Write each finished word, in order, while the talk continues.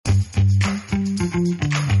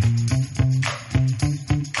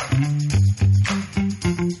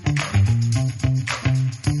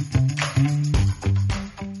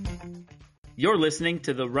You're listening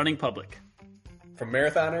to The Running Public. From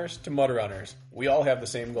marathoners to mud runners, we all have the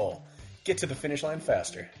same goal. Get to the finish line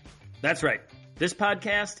faster. That's right. This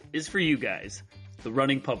podcast is for you guys, The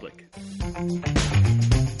Running Public.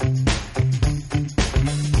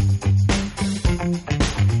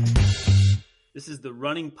 This is The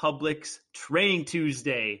Running Public's Training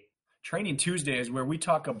Tuesday. Training Tuesday is where we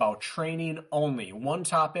talk about training only. One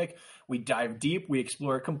topic, we dive deep, we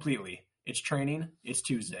explore it completely. It's training, it's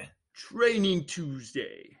Tuesday. Training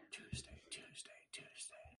Tuesday. Tuesday.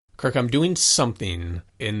 Kirk, I'm doing something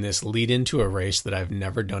in this lead into a race that I've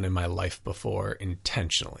never done in my life before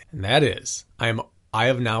intentionally. And that is, I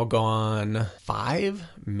have now gone 5,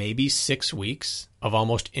 maybe 6 weeks of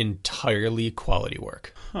almost entirely quality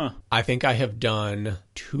work. I think I have done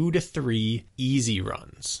 2 to 3 easy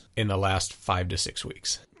runs in the last 5 to 6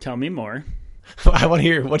 weeks. Tell me more. I want to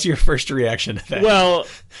hear, what's your first reaction to that? Well,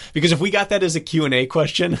 because if we got that as a Q&A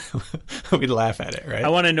question, we'd laugh at it, right? I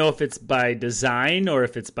want to know if it's by design or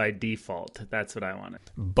if it's by default. That's what I wanted.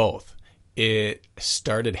 Both. It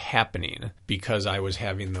started happening because I was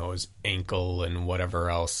having those ankle and whatever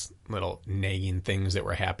else little nagging things that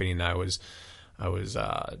were happening. I was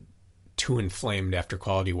too inflamed after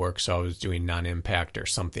quality work, so I was doing non-impact or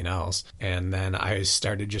something else. And then I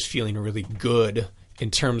started just feeling really good in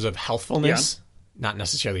terms of healthfulness, not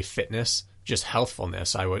necessarily fitness, just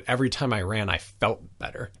healthfulness. Every time I ran, I felt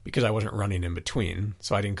better because I wasn't running in between.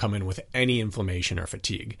 So I didn't come in with any inflammation or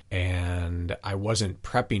fatigue. And I wasn't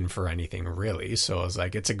prepping for anything really. So I was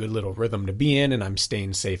like, it's a good little rhythm to be in, and I'm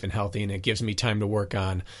staying safe and healthy. And it gives me time to work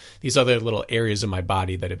on these other little areas of my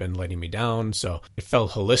body that have been letting me down. So it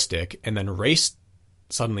felt holistic. And then race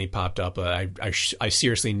suddenly popped up. I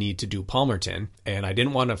seriously need to do Palmerton, and I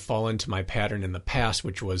didn't want to fall into my pattern in the past,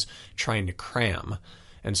 which was trying to cram.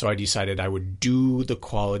 And so I decided I would do the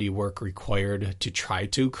quality work required to try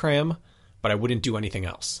to cram, but I wouldn't do anything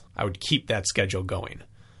else. I would keep that schedule going.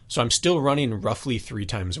 So I'm still running roughly 3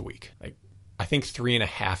 times a week. I think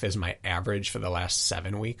 3.5 is my average for the last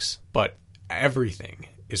 7 weeks, but everything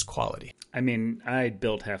is quality. I mean, I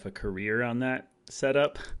built half a career on that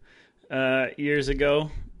setup years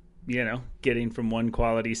ago, getting from one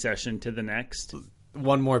quality session to the next.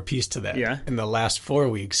 One more piece to that. Yeah. In the last 4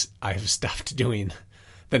 weeks, I have stopped doing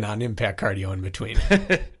the non-impact cardio in between.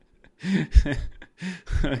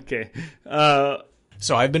 Okay.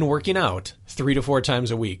 So I've been working out 3 to 4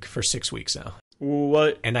 times a week for 6 weeks now.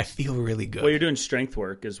 What? And I feel really good. Well, you're doing strength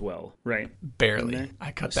work as well, right? Barely.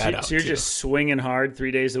 I cut that out. So you're too. just swinging hard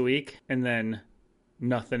 3 days a week and then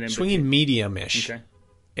nothing in swinging medium-ish. Okay.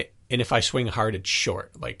 And if I swing hard, it's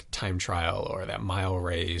short, like time trial or that mile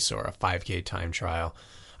race or a 5K time trial.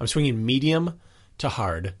 I'm swinging medium to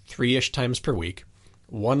hard 3-ish times per week,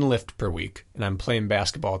 1 lift per week, and I'm playing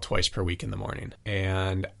basketball twice per week in the morning.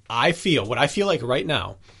 And what I feel like right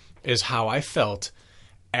now is how I felt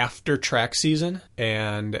after track season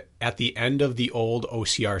and at the end of the old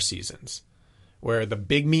OCR seasons, where the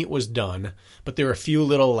big meet was done, but there were a few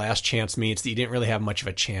little last chance meets that you didn't really have much of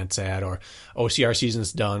a chance at, or OCR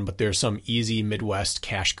season's done, but there's some easy Midwest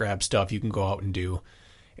cash grab stuff you can go out and do.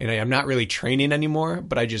 And I'm not really training anymore,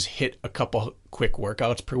 but I just hit a couple quick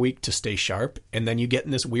workouts per week to stay sharp. And then you get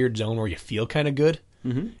in this weird zone where you feel kind of good,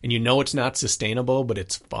 and you know it's not sustainable, but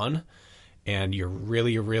it's fun, and you're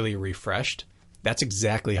really, really refreshed. That's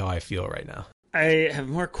exactly how I feel right now. I have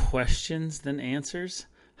more questions than answers.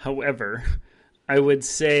 However, I would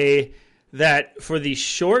say that for the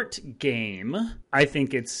short game, I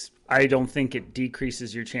don't think it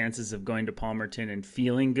decreases your chances of going to Palmerton and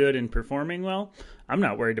feeling good and performing well. I'm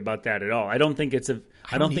not worried about that at all. I don't think it's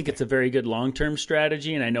a very good long-term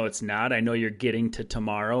strategy, and I know it's not. I know you're getting to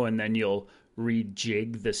tomorrow and then you'll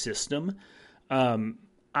rejig the system.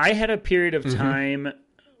 I had a period of time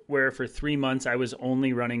where for 3 months I was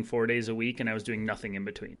only running 4 days a week and I was doing nothing in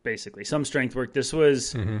between, basically. Some strength work. This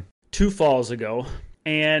was 2 falls ago,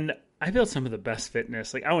 and I built some of the best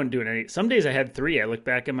fitness. I wasn't doing any. Some days I had 3. I look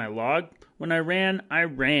back at my log. When I ran,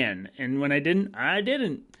 and when I didn't, I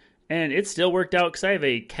didn't. And it still worked out because I have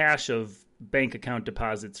a cache of bank account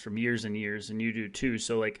deposits from years and years, and you do too.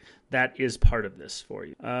 So that is part of this for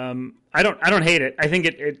you. I don't hate it. I think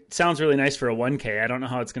it sounds really nice for a 1K. I don't know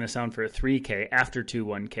how it's going to sound for a 3K after 2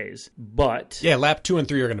 1Ks. But yeah, lap 2 and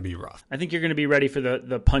 3 are going to be rough. I think you're going to be ready for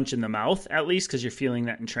the punch in the mouth, at least, because you're feeling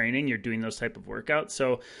that in training. You're doing those type of workouts.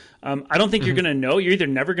 So I don't think you're going to know. You're either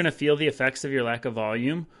never going to feel the effects of your lack of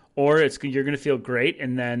volume, or you're going to feel great,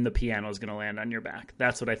 and then the piano is going to land on your back.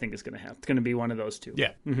 That's what I think is going to happen. It's going to be one of those two.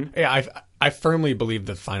 Yeah. Yeah, I firmly believe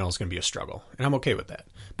the final is going to be a struggle, and I'm okay with that.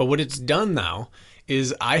 But what it's done now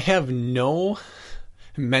is I have no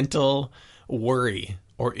mental worry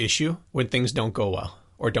or issue when things don't go well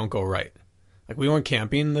or don't go right. Like we went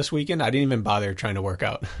camping this weekend. I didn't even bother trying to work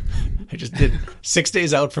out. I just did 6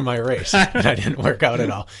 days out from my race and I didn't work out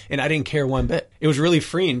at all. And I didn't care one bit. It was really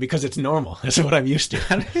freeing because it's normal. That's what I'm used to.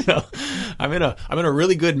 So I'm in a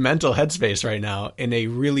really good mental headspace right now in a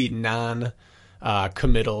really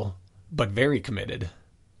non-committal, but very committed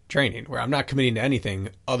training where I'm not committing to anything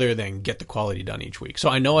other than get the quality done each week. So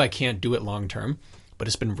I know I can't do it long term, but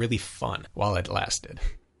it's been really fun while it lasted.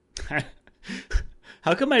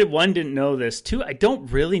 How come I, one, didn't know this? Two, I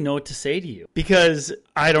don't really know what to say to you because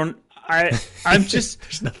I'm just...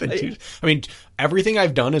 There's nothing to... I mean, everything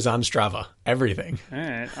I've done is on Strava. Everything. All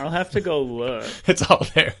right. I'll have to go look. It's all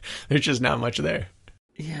there. There's just not much there.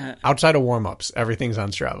 Yeah. Outside of warm-ups, everything's on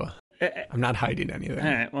Strava. I'm not hiding anything.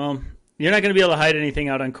 All right. Well, you're not going to be able to hide anything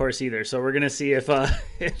out on course either. So we're going to see if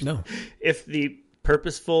the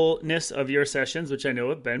purposefulness of your sessions, which I know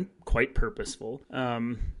have been quite purposeful,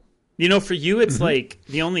 for you, it's like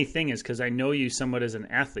the only thing is because I know you somewhat as an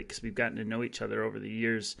athlete because we've gotten to know each other over the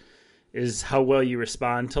years is how well you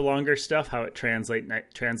respond to longer stuff, how it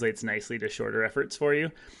translates nicely to shorter efforts for you.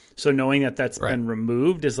 So knowing that that's been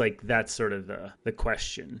removed is like that's sort of the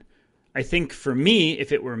question. I think for me,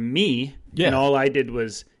 if it were me and all I did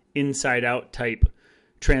was inside out type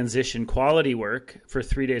transition quality work for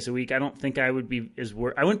 3 days a week, I don't think I would be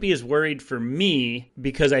I wouldn't be as worried for me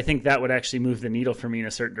because I think that would actually move the needle for me in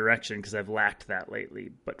a certain direction because I've lacked that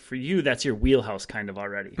lately. But for you, that's your wheelhouse kind of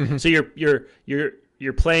already. Mm-hmm. So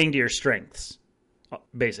you're playing to your strengths,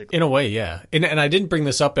 basically. In a way, yeah. And I didn't bring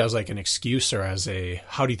this up as like an excuse or as a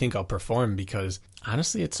how do you think I'll perform because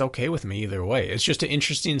honestly, it's okay with me either way. It's just an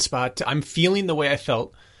interesting spot. I'm feeling the way I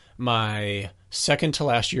felt my second to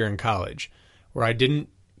last year in college, where I didn't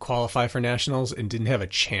qualify for nationals and didn't have a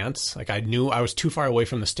chance. Like I knew I was too far away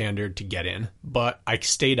from the standard to get in, but I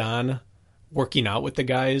stayed on working out with the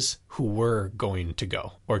guys who were going to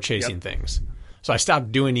go or chasing things. So I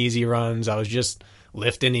stopped doing easy runs. I was just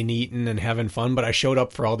lifting and eating and having fun, but I showed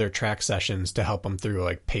up for all their track sessions to help them through,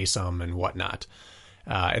 like pace them and whatnot.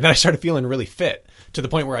 And then I started feeling really fit to the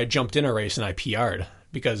point where I jumped in a race and I PR'd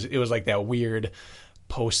because it was like that weird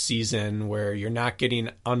postseason where you're not getting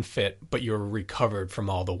unfit, but you're recovered from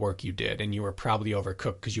all the work you did, and you were probably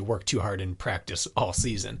overcooked because you worked too hard in practice all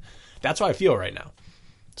season. That's how I feel right now.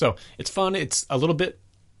 So it's fun. It's a little bit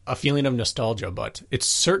a feeling of nostalgia, but it's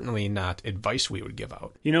certainly not advice we would give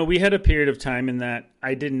out. We had a period of time in that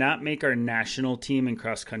I did not make our national team in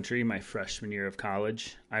cross country my freshman year of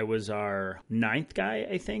college. I was our 9th guy,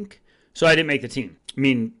 I think. So I didn't make the team. I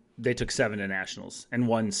mean, they took 7 to nationals and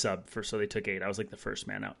 1 sub so they took 8. I was like the first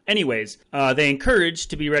man out. Anyways, they encouraged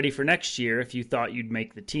to be ready for next year. If you thought you'd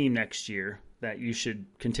make the team next year, that you should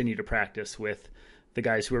continue to practice with the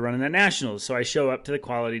guys who were running the nationals. So I show up to the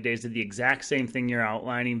quality days, did the exact same thing you're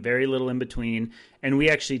outlining, very little in between. And we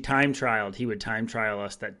actually time trialed. He would time trial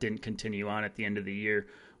us. That didn't continue on at the end of the year.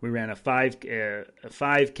 We ran a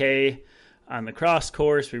 5K on the cross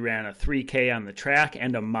course. We ran a 3K on the track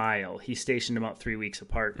and a mile. He stationed about 3 weeks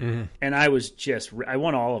apart. Mm-hmm. And I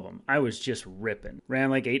won all of them. I was just ripping. Ran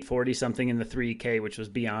like 840 something in the 3K, which was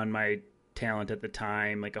beyond my talent at the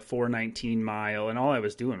time, like a 419 mile. And all I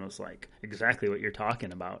was doing was like exactly what you're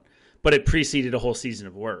talking about. But it preceded a whole season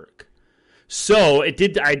of work. So I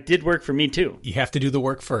did work for me too. You have to do the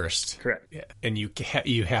work first. Correct. Yeah. And you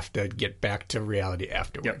have to get back to reality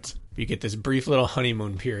afterwards. Yep. You get this brief little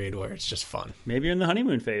honeymoon period where it's just fun. Maybe you're in the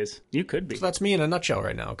honeymoon phase. You could be. So that's me in a nutshell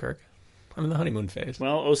right now, Kirk. I'm in the honeymoon phase.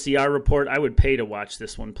 Well, OCR report, I would pay to watch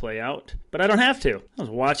this one play out, but I don't have to. I'll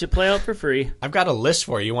just watch it play out for free. I've got a list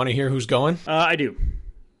for you. You want to hear who's going? I do.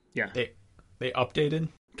 Yeah. They updated.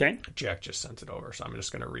 Okay. Jack just sent it over, so I'm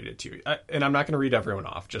just going to read it to you. And I'm not going to read everyone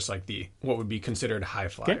off, just like what would be considered high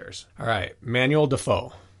flyers. Okay. All right. Manuel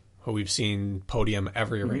Defoe, who we've seen podium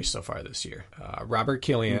every race so far this year. Robert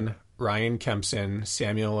Killian, Ryan Kempson,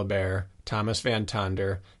 Samuel Lebert, Thomas Van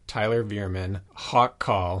Tonder, Tyler Veerman, Hawk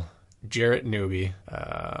Call, Jarrett Newby,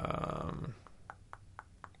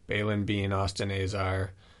 Balin Bean, Austin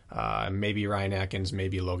Azar, maybe Ryan Atkins,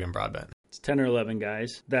 maybe Logan Broadbent. It's 10 or 11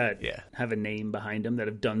 guys that have a name behind them that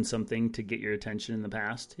have done something to get your attention in the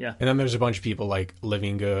past. Yeah. And then there's a bunch of people like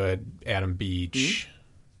Living Good, Adam Beach,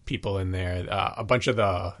 people in there. A bunch of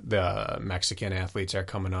the Mexican athletes are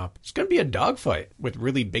coming up. It's going to be a dogfight with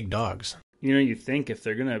really big dogs. You think if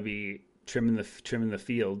they're going to be trimming the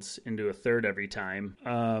fields into a third every time,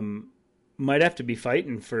 might have to be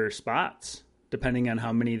fighting for spots. depending on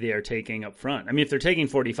how many they are taking up front. I mean, if they're taking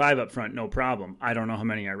 45 up front, no problem. I don't know how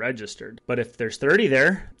many are registered. But if there's 30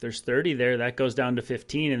 there, that goes down to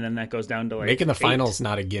 15, and then that goes down to like making the 8. finals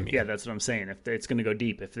not a gimme. Yeah, that's what I'm saying. If it's going to go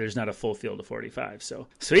deep, if there's not a full field of 45. So,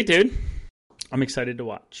 sweet, dude. I'm excited to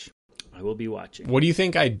watch. I will be watching. What do you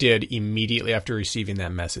think I did immediately after receiving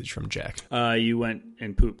that message from Jack? You went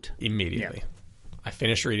and pooped. Immediately. Yeah. I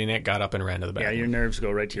finished reading it, got up and ran to the bathroom. Yeah, your nerves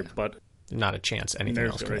go right to your butt. Not a chance anything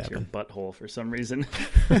else could happen. Your butthole for some reason.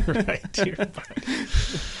 Right to your butt.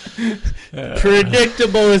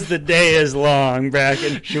 Predictable as the day is long,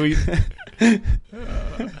 Bracken. Should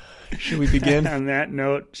we begin? On that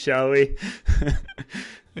note, shall we?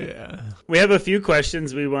 Yeah. We have a few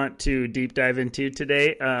questions we want to deep dive into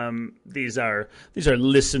today. These are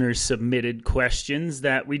listener submitted questions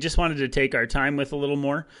that we just wanted to take our time with a little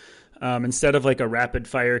more. Instead of like a rapid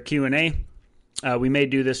fire Q&A, we may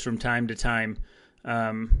do this from time to time,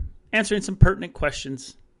 answering some pertinent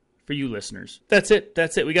questions for you listeners. That's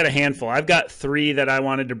it. We got a handful. I've got 3 that I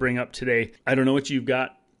wanted to bring up today. I don't know what you've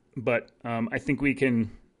got, but I think we can,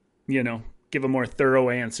 give a more thorough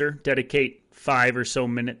answer, dedicate 5 or so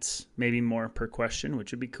minutes, maybe more per question,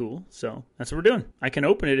 which would be cool. So that's what we're doing. I can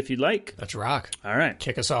open it if you'd like. Let's rock. All right.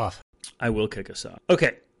 Kick us off. I will kick us off.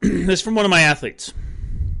 Okay. This is from one of my athletes.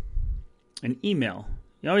 An email.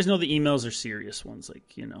 You always know the emails are serious ones. Like,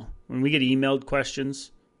 when we get emailed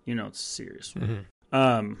questions, it's serious.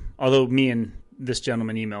 Mm-hmm. Although me and this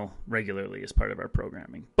gentleman email regularly as part of our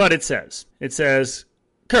programming. But it says,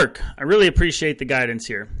 Kirk, I really appreciate the guidance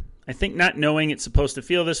here. I think not knowing it's supposed to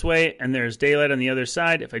feel this way and there's daylight on the other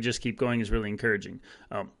side, if I just keep going, is really encouraging.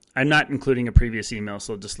 I'm not including a previous email,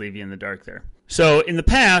 so I'll just leave you in the dark there. So in the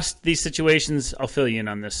past, these situations, I'll fill you in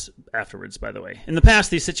on this afterwards, by the way. In the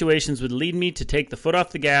past, these situations would lead me to take the foot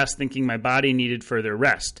off the gas, thinking my body needed further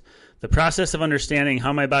rest. The process of understanding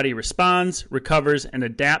how my body responds, recovers, and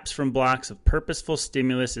adapts from blocks of purposeful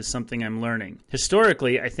stimulus is something I'm learning.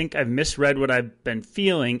 Historically, I think I've misread what I've been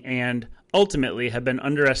feeling and ultimately have been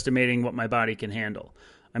underestimating what my body can handle.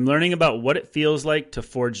 I'm learning about what it feels like to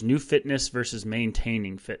forge new fitness versus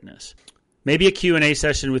maintaining fitness. Maybe a Q&A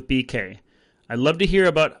session with BK. I'd love to hear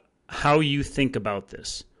about how you think about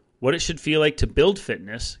this. What it should feel like to build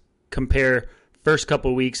fitness, compare first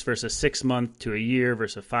couple weeks versus 6 months to a year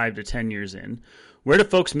versus 5 to 10 years in. Where do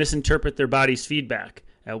folks misinterpret their body's feedback?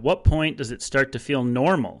 At what point does it start to feel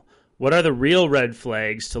normal? What are the real red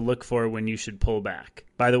flags to look for when you should pull back?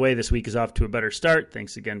 By the way, this week is off to a better start.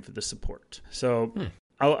 Thanks again for the support. So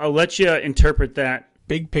I'll let you interpret that.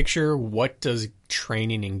 Big picture, what does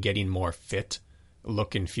training and getting more fit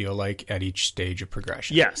look and feel like at each stage of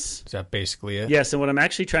progression? Yes. Is that basically it? Yes, and what I'm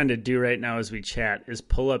actually trying to do right now as we chat is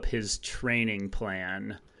pull up his training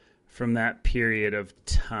plan from that period of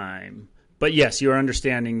time. But yes, you're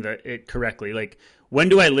understanding it correctly. Like, when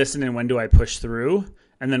do I listen and when do I push through?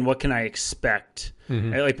 And then what can I expect?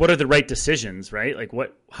 Mm-hmm. Like, what are the right decisions, right? Like,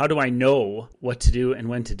 how do I know what to do and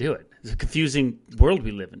when to do it? It's a confusing world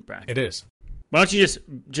we live in, Brack. It is. Why don't you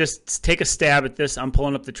just take a stab at this? I'm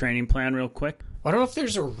pulling up the training plan real quick. I don't know if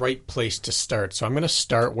there's a right place to start, so I'm going to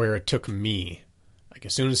start where it took me. Like,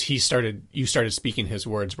 as soon as you started speaking his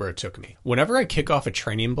words, where it took me. Whenever I kick off a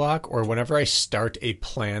training block or whenever I start a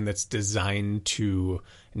plan that's designed to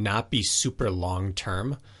not be super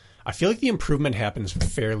long-term, I feel like the improvement happens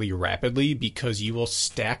fairly rapidly because you will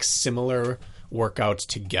stack similar workouts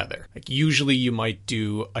together. Like, usually you might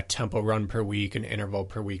do a tempo run per week, an interval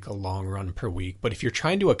per week, a long run per week. But if you're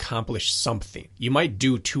trying to accomplish something, you might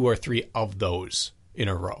do 2 or 3 of those in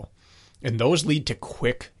a row. And those lead to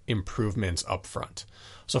quick improvements up front.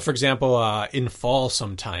 So for example, in fall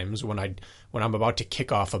sometimes when I'm about to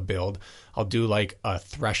kick off a build, I'll do like a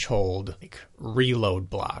threshold reload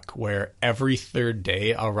block where every third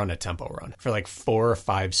day I'll run a tempo run for like 4 or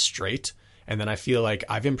 5 straight. And then I feel like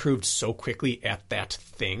I've improved so quickly at that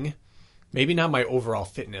thing, maybe not my overall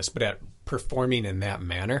fitness, but at performing in that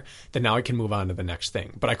manner, that now I can move on to the next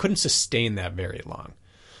thing. But I couldn't sustain that very long.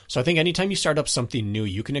 So I think anytime you start up something new,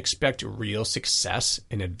 you can expect real success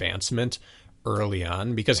and advancement early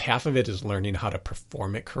on, because half of it is learning how to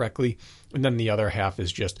perform it correctly. And then the other half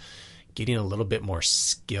is just getting a little bit more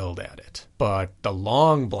skilled at it. But the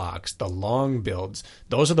long blocks, the long builds,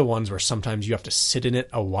 those are the ones where sometimes you have to sit in it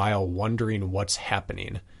a while wondering what's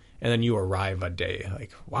happening. And then you arrive a day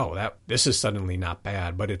like, wow, this is suddenly not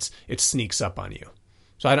bad, but it sneaks up on you.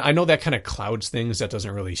 So I know that kind of clouds things. That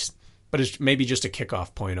doesn't really, but it's maybe just a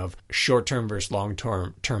kickoff point of short-term versus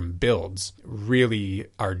long-term builds really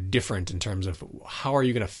are different in terms of how are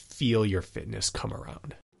you going to feel your fitness come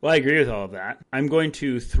around. Well, I agree with all of that. I'm going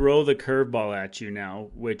to throw the curveball at you now,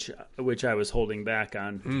 which I was holding back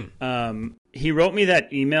on. He wrote me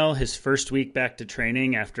that email his first week back to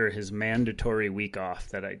training after his mandatory week off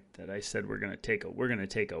that I said we're going to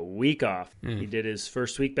take a week off. He did his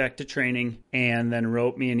first week back to training and then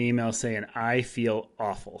wrote me an email saying, I feel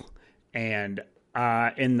awful. And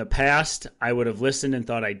in the past, I would have listened and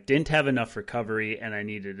thought I didn't have enough recovery and I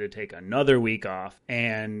needed to take another week off.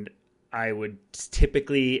 And I would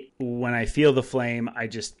typically, when I feel the flame, I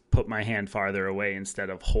just put my hand farther away instead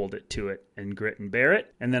of hold it to it and grit and bear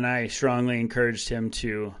it. And then I strongly encouraged him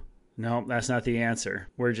to, no, that's not the answer.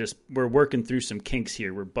 We're working through some kinks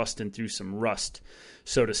here. We're busting through some rust,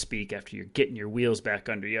 so to speak, after you're getting your wheels back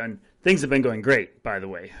under you. And things have been going great, by the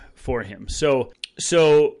way, for him. So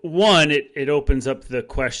one, it opens up the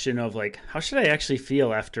question of like, how should I actually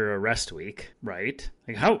feel after a rest week, right?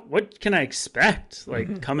 Like what can I expect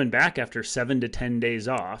like coming back after 7 to 10 days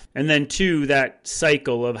off? And then two, that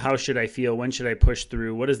cycle of how should I feel? When should I push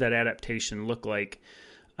through? What does that adaptation look like?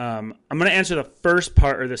 I'm going to answer the first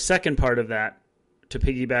part or the second part of that to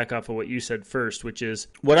piggyback off of what you said first, which is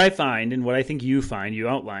what I find and what I think you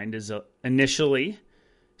outlined is initially,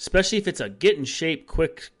 especially if it's a get in shape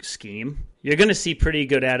quick scheme, you're going to see pretty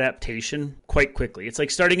good adaptation quite quickly. It's like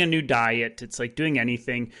starting a new diet. It's like doing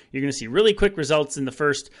anything. You're going to see really quick results in the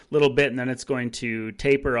first little bit, and then it's going to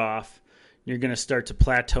taper off. You're going to start to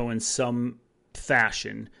plateau in some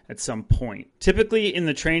fashion at some point. Typically in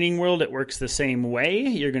the training world, it works the same way.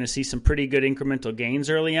 You're going to see some pretty good incremental gains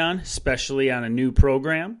early on, especially on a new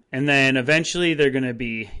program. And then eventually you're going to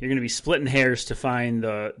be splitting hairs to find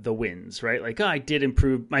the wins, right? Like, I did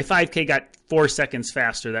improve. My 5K got 4 seconds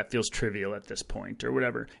faster. That feels trivial at this point or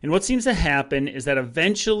whatever. And what seems to happen is that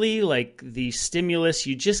eventually, like the stimulus,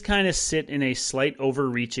 you just kind of sit in a slight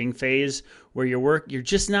overreaching phase where you're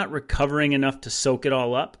just not recovering enough to soak it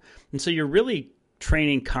all up. And so you're really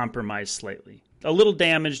training compromised slightly, a little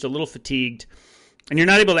damaged, a little fatigued, and you're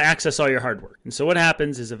not able to access all your hard work. And so what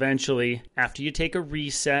happens is eventually, after you take a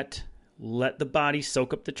reset, let the body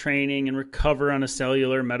soak up the training and recover on a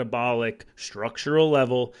cellular, metabolic, structural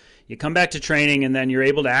level, you come back to training and then you're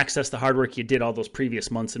able to access the hard work you did all those previous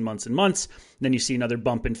months and months and months. Then you see another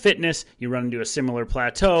bump in fitness. You run into a similar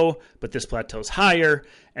plateau, but this plateau's higher.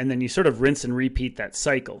 And then you sort of rinse and repeat that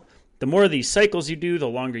cycle. The more of these cycles you do, the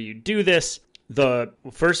longer you do this,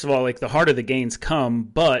 first of all, like the harder the gains come,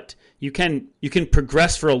 but you can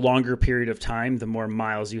progress for a longer period of time the more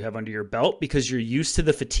miles you have under your belt because you're used to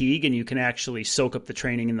the fatigue and you can actually soak up the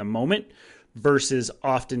training in the moment versus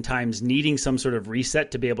oftentimes needing some sort of reset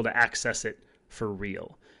to be able to access it for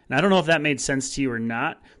real. And I don't know if that made sense to you or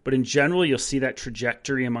not, but in general, you'll see that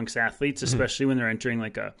trajectory amongst athletes, especially when they're entering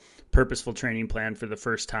like a purposeful training plan for the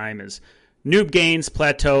first time is noob gains,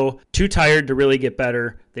 plateau, too tired to really get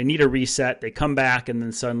better. They need a reset. They come back and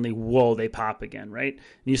then suddenly, whoa, they pop again, right? And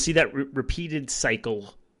you see that repeated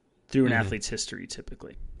cycle through an athlete's history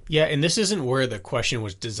typically. Yeah, and this isn't where the question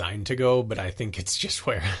was designed to go, but I think it's just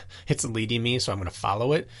where it's leading me, so I'm going to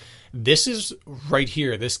follow it. This is right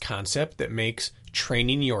here, this concept that makes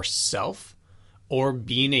training yourself or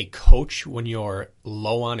being a coach when you're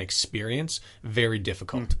low on experience very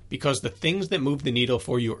difficult because the things that move the needle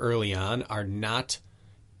for you early on are not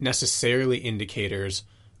necessarily indicators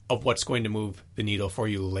of what's going to move the needle for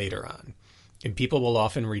you later on. And people will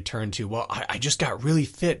often return to, well, I just got really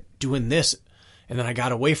fit doing this and then I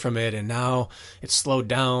got away from it and now it's slowed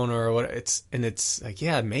down or what it's like,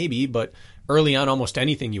 yeah, maybe, but early on, almost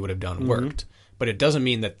anything you would have done worked, but it doesn't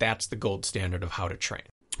mean that that's the gold standard of how to train.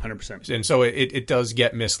 100%. And so it does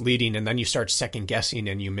get misleading, and then you start second guessing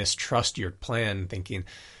and you mistrust your plan, thinking,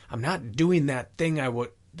 I'm not doing that thing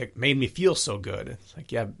that made me feel so good. It's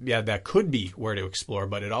like, yeah, that could be where to explore,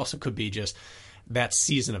 but it also could be just that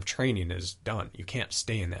season of training is done. You can't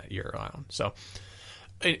stay in that year round. So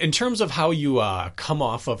in terms of how you come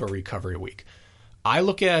off of a recovery week, I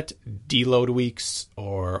look at deload weeks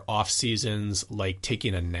or off seasons like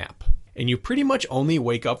taking a nap. And you pretty much only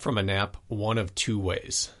wake up from a nap one of two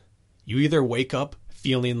ways. You either wake up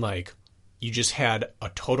feeling like you just had a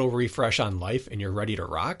total refresh on life and you're ready to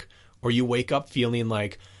rock, or you wake up feeling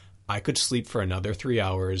like I could sleep for another 3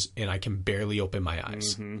 hours and I can barely open my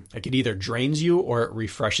eyes. Like it either drains you or it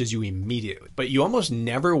refreshes you immediately. But you almost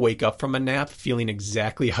never wake up from a nap feeling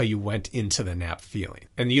exactly how you went into the nap feeling.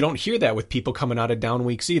 And you don't hear that with people coming out of down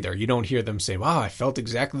weeks either. You don't hear them say, wow, I felt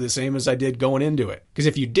exactly the same as I did going into it. Because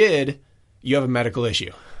if you did, you have a medical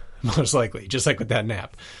issue, most likely, just like with that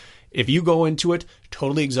nap. If you go into it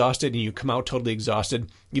totally exhausted and you come out totally exhausted,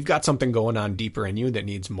 you've got something going on deeper in you that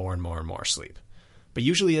needs more and more and more sleep. But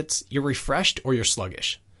usually it's you're refreshed or you're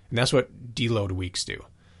sluggish. And that's what deload weeks do.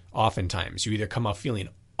 oftentimes. You either come out feeling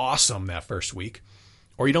awesome that first week,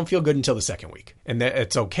 or you don't feel good until the second week. And that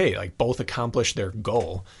it's okay. Like, both accomplish their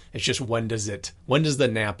goal. It's just when does the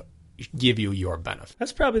nap give you your benefit?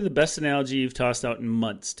 That's probably the best analogy you've tossed out in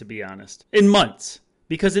months, to be honest. In months.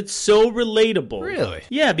 Because it's so relatable. Really?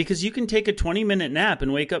 Yeah, because you can take a 20-minute nap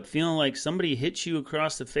and wake up feeling like somebody hits you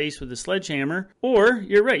across the face with a sledgehammer. Or,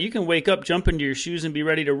 you're right, you can wake up, jump into your shoes, and be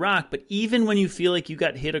ready to rock. But even when you feel like you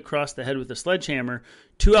got hit across the head with a sledgehammer,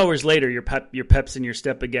 2 hours later, your pep's in your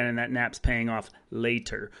step again, and that nap's paying off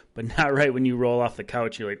later. But not right when you roll off the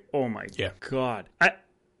couch. You're like, oh my God.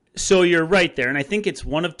 So you're right there, and I think it's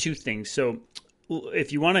one of two things. So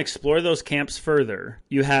if you want to explore those camps further,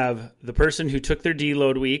 you have the person who took their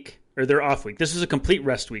deload week or their off week. This was a complete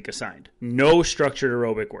rest week assigned. No structured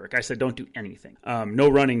aerobic work. I said don't do anything. No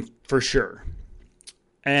running for sure.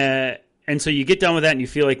 And so you get done with that and you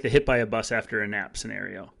feel like the hit by a bus after a nap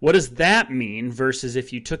scenario. What does that mean versus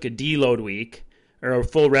if you took a deload week or a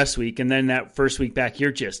full rest week, and then that first week back,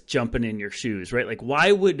 you're just jumping in your shoes, right? Like,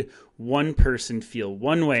 why would one person feel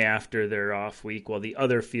one way after their off week while the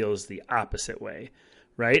other feels the opposite way,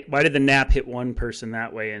 right? Why did the nap hit one person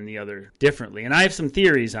that way and the other differently? And I have some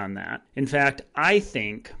theories on that. In fact, I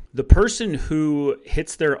think the person who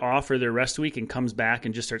hits their off or their rest week and comes back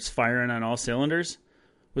and just starts firing on all cylinders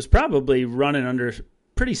was probably running under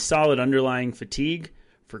pretty solid underlying fatigue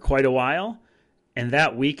for quite a while. And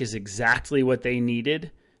that week is exactly what they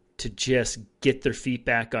needed to just get their feet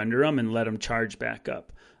back under them and let them charge back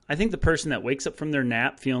up. I think the person that wakes up from their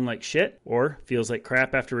nap feeling like shit or feels like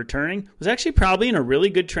crap after returning was actually probably in a really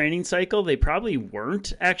good training cycle. They probably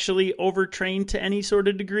weren't actually overtrained to any sort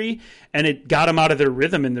of degree, and it got them out of their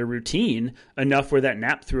rhythm and their routine enough where that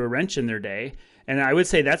nap threw a wrench in their day. And I would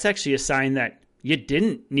say that's actually a sign that you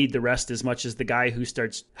didn't need the rest as much as the guy who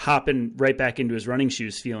starts hopping right back into his running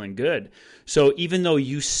shoes feeling good. So even though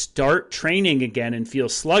you start training again and feel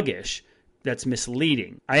sluggish, that's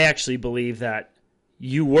misleading. I actually believe that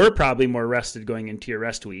you were probably more rested going into your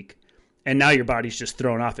rest week, and now your body's just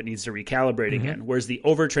thrown off. It needs to recalibrate again, whereas the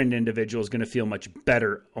overtrained individual is going to feel much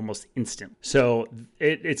better almost instant. So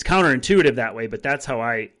it's counterintuitive that way, but that's how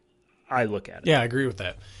I look at it. Yeah, I agree with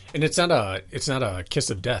that. And it's not a kiss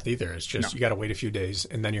of death either. It's just you got to wait a few days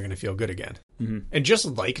and then you're going to feel good again. Mm-hmm. And just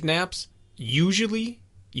like naps, usually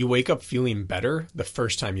you wake up feeling better the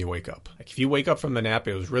first time you wake up. Like if you wake up from the nap,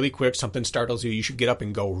 it was really quick, something startles you, you should get up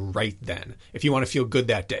and go right then if you want to feel good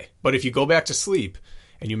that day. But if you go back to sleep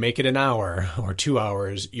and you make it an hour or 2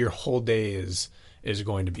 hours, your whole day is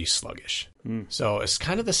going to be sluggish. So it's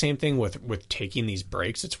kind of the same thing with taking these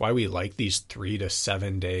breaks. It's why we like these 3 to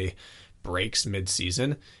 7 day breaks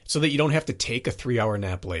mid-season so that you don't have to take a 3-hour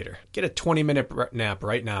nap later. Get a 20-minute nap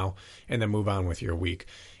right now and then move on with your week.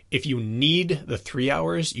 If you need the 3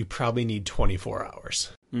 hours, you probably need 24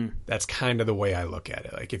 hours. That's kind of the way I look at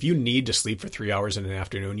it. Like if you need to sleep for 3 hours in an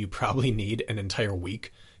afternoon, you probably need an entire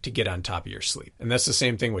week to get on top of your sleep. And that's the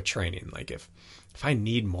same thing with training. Like if I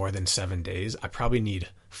need more than 7 days, I probably need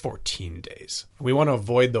 14 days. We want to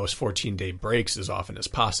avoid those 14-day breaks as often as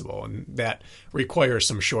possible. And that requires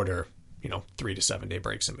some shorter 3 to 7 day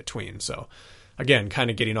breaks in between. So again, kind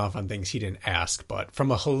of getting off on things he didn't ask, but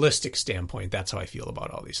from a holistic standpoint, that's how I feel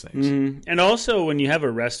about all these things. And also when you have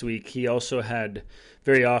a rest week, he also had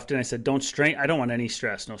very often, I said, I don't want any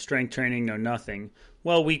stress, no strength training, no nothing.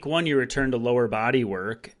 Well, week 1, you return to lower body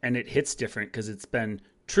work and it hits different because it's been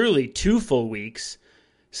truly 2 full weeks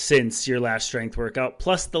since your last strength workout.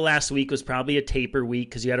 Plus the last week was probably a taper week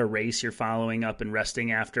because you had a race you're following up and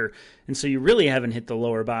resting after. And so you really haven't hit the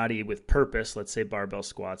lower body with purpose, let's say barbell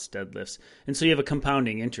squats, deadlifts. And so you have a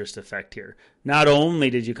compounding interest effect here. Not only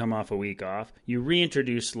did you come off a week off, you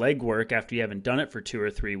reintroduced leg work after you haven't done it for 2 or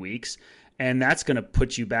 3 weeks. And that's going to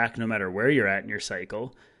put you back no matter where you're at in your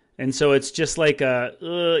cycle. And so it's just like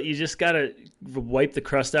you just got to wipe the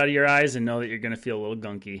crust out of your eyes and know that you're going to feel a little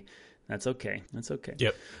gunky. That's okay.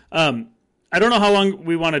 Yep. I don't know how long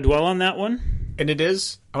we want to dwell on that one. And I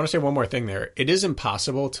want to say one more thing there. It is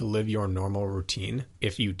impossible to live your normal routine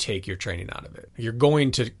if you take your training out of it. You're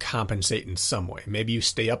going to compensate in some way. Maybe you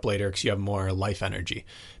stay up later because you have more life energy.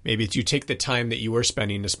 Maybe it's you take the time that you were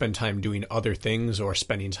spending to spend time doing other things or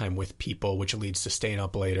spending time with people, which leads to staying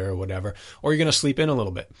up later or whatever. Or you're going to sleep in a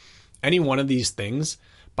little bit. Any one of these things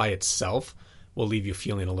by itself will leave you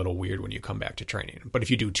feeling a little weird when you come back to training. But if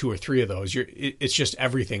you do 2 or 3 of those, it's just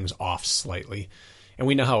everything's off slightly. And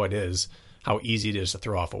we know how it is, how easy it is to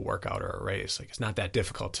throw off a workout or a race. Like it's not that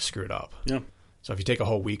difficult to screw it up. Yeah. So if you take a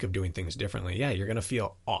whole week of doing things differently, you're going to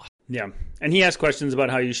feel off. Yeah. And he asked questions about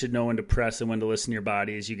how you should know when to press and when to listen to your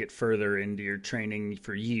body as you get further into your training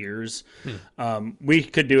for years. We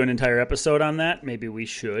could do an entire episode on that. Maybe we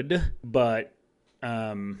should. But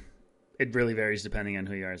it really varies depending on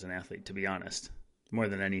who you are as an athlete, to be honest, more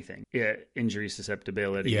than anything. Yeah, injury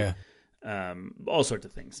susceptibility. Yeah. All sorts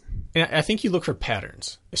of things. And I think you look for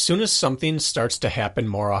patterns. As soon as something starts to happen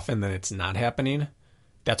more often than it's not happening,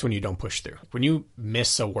 that's when you don't push through. When you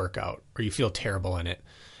miss a workout or you feel terrible in it,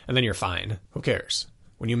 and then you're fine, who cares?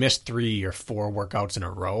 When you miss 3 or 4 workouts in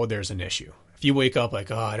a row, there's an issue. If you wake up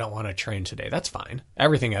like, oh, I don't want to train today, that's fine.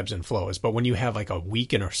 Everything ebbs and flows. But when you have like a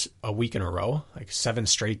week in a row, like 7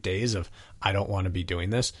 straight days of I don't want to be doing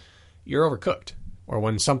this, you're overcooked. Or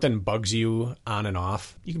when something bugs you on and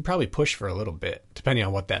off, you can probably push for a little bit, depending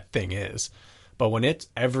on what that thing is. But when it's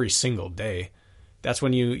every single day, that's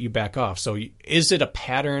when you back off. So is it a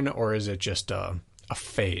pattern or is it just a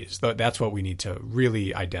phase? That's what we need to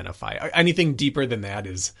really identify. Anything deeper than that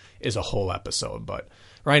is a whole episode. But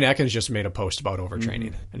Ryan Atkins just made a post about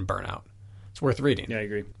overtraining and burnout. It's worth reading. Yeah, I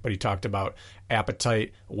agree. But he talked about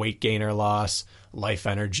appetite, weight gain or loss, life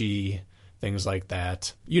energy, things like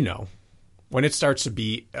that. When it starts to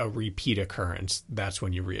be a repeat occurrence, that's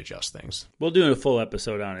when you readjust things. We'll do a full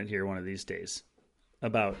episode on it here one of these days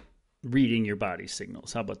about reading your body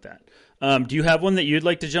signals. How about that? Do you have one that you'd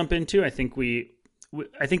like to jump into? I think we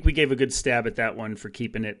gave a good stab at that one for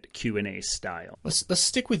keeping it Q&A style. Let's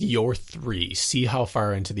stick with your 3. See how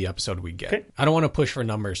far into the episode we get. Okay. I don't want to push for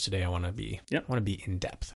numbers today. I want to be in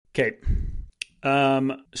depth. Okay.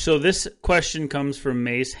 So this question comes from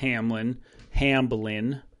Mace Hamblin.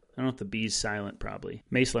 I don't know if the B's silent, probably.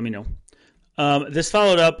 Mace, let me know. This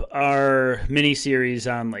followed up our mini-series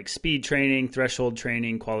on like speed training, threshold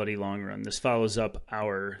training, quality long run. This follows up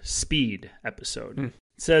our speed episode. It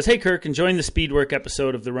says, hey, Kirk, enjoying the speed work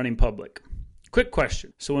episode of The Running Public. Quick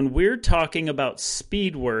question. So when we're talking about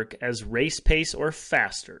speed work as race pace or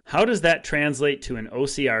faster, how does that translate to an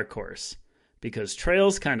OCR course? Because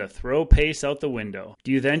trails kind of throw pace out the window.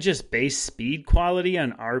 Do you then just base speed quality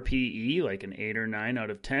on RPE, like an 8 or 9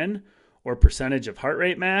 out of 10, or percentage of heart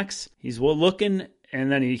rate max? He's looking,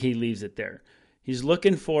 and then he leaves it there. He's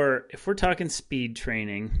looking for, if we're talking speed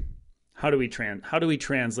training, how do we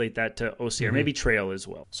translate that to OCR? Maybe trail as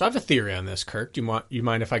well. So I have a theory on this, Kirk. Do you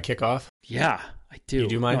mind if I kick off? Yeah, I do. You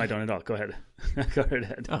do mind? No, I don't at all. Go ahead. Go right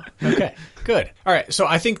ahead. Oh, okay, good. All right. So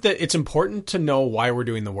I think that it's important to know why we're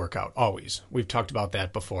doing the workout. Always. We've talked about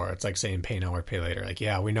that before. It's like saying pay now or pay later. Like,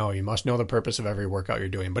 yeah, we know you must know the purpose of every workout you're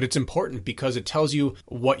doing, but it's important because it tells you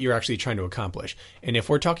what you're actually trying to accomplish. And if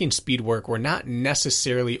we're talking speed work, we're not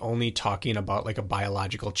necessarily only talking about like a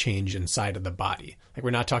biological change inside of the body. Like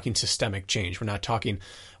we're not talking systemic change. We're not talking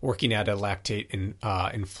working at a lactate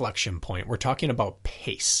inflection point. We're talking about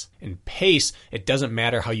pace. And pace, it doesn't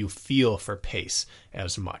matter how you feel for pace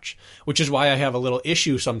as much, which is why I have a little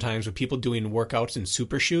issue sometimes with people doing workouts in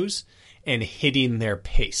super shoes and hitting their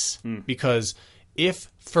pace. Because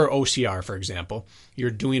if for OCR, for example,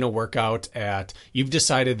 you're doing a workout you've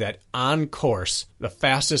decided that on course, the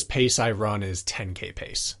fastest pace I run is 10K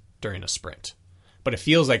pace during a sprint, but it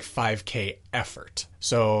feels like 5K effort.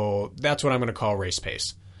 So that's what I'm going to call race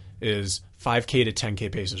pace. Is 5K to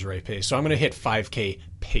 10K pace is race pace. So I'm going to hit 5K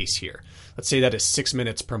pace here. Let's say that is 6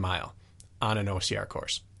 minutes per mile on an OCR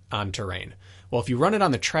course, on terrain. Well, if you run it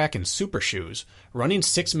on the track in super shoes, running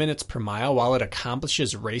 6 minutes per mile while it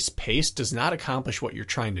accomplishes race pace does not accomplish what you're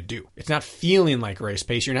trying to do. It's not feeling like race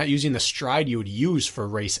pace. You're not using the stride you would use for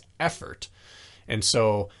race effort. And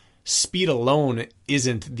so speed alone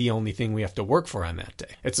isn't the only thing we have to work for on that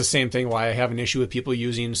day. It's the same thing why I have an issue with people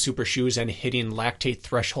using super shoes and hitting lactate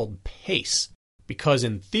threshold pace. Because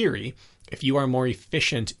in theory, if you are more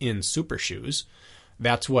efficient in super shoes,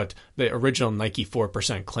 that's what the original Nike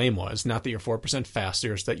 4% claim was. Not that you're 4%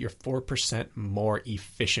 faster, it's that you're 4% more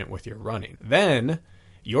efficient with your running. Then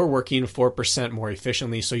you're working 4% more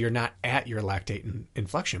efficiently, so you're not at your lactate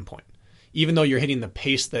inflection point. Even though you're hitting the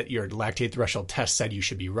pace that your lactate threshold test said you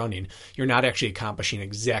should be running, you're not actually accomplishing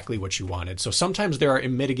exactly what you wanted. So sometimes there are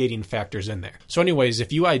mitigating factors in there. So anyways,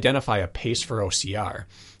 if you identify a pace for OCR,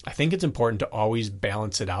 I think it's important to always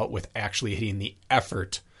balance it out with actually hitting the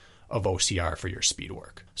effort of OCR for your speed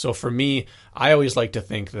work. So for me, I always like to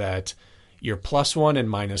think that you're +1 and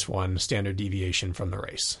 -1 standard deviation from the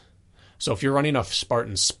race. So if you're running a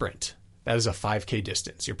Spartan sprint, that is a 5K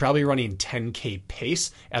distance. You're probably running 10K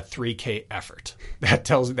pace at 3K effort.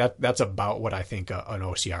 That's about what I think an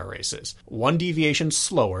OCR race is. 1 deviation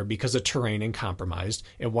slower because of terrain and compromised,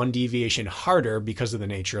 and 1 deviation harder because of the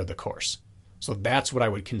nature of the course. So that's what I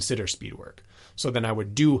would consider speed work. So then I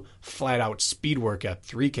would do flat out speed work at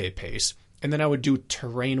 3K pace And then I would do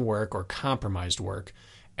terrain work or compromised work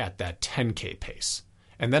at that 10K pace.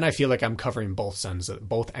 And then I feel like I'm covering both ends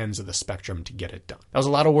of the spectrum to get it done. That was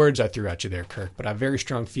a lot of words I threw at you there, Kirk, but I have very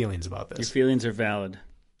strong feelings about this. Your feelings are valid.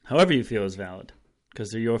 However you feel is valid,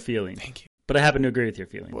 because they're your feelings. Thank you. But I happen to agree with your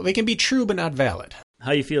feelings. Well, they can be true, but not valid.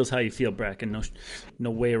 How you feel is how you feel, Bracken.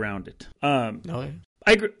 No way around it. No,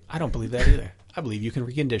 I agree. I don't believe that either. I believe you can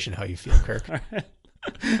recondition how you feel, Kirk.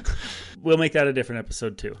 We'll make that a different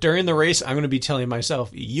episode, too. During the race, I'm going to be telling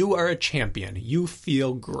myself, you are a champion. You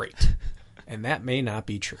feel great. And that may not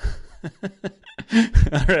be true.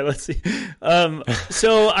 All right, let's see.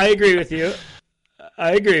 So I agree with you.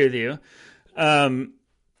 I'm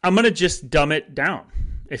going to just dumb it down,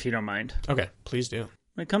 if you don't mind. Okay, please do.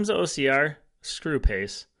 When it comes to OCR, screw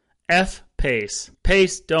pace. F pace.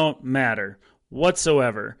 Pace don't matter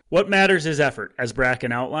whatsoever. What matters is effort, as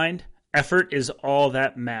Bracken outlined. Effort is all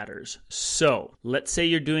that matters. So let's say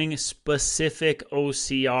you're doing specific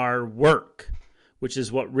OCR work, which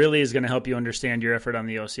is what really is going to help you understand your effort on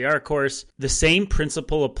the OCR course. The same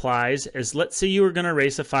principle applies as, let's say you were going to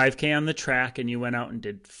race a 5K on the track and you went out and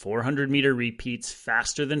did 400 meter repeats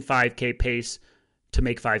faster than 5K pace to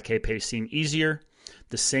make 5K pace seem easier.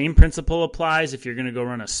 The same principle applies if you're going to go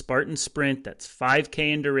run a Spartan sprint that's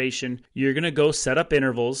 5K in duration. You're going to go set up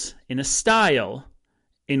intervals in a style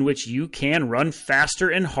in which you can run faster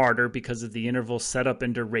and harder because of the interval setup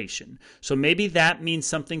and duration. So maybe that means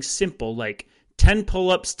something simple like 10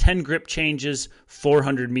 pull-ups, 10 grip changes,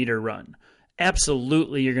 400-meter run.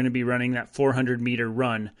 Absolutely, you're going to be running that 400-meter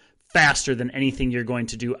run faster than anything you're going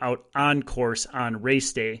to do out on course on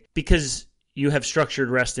race day because you have structured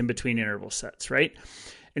rest in between interval sets, right?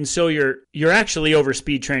 And so you're actually over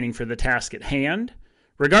speed training for the task at hand.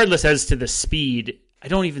 Regardless as to the speed, I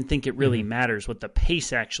don't even think it really matters what the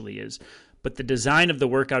pace actually is. But the design of the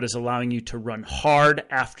workout is allowing you to run hard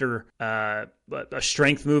after a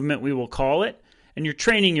strength movement, we will call it. And you're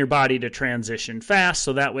training your body to transition fast,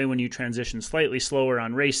 so that way when you transition slightly slower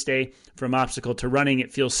on race day from obstacle to running,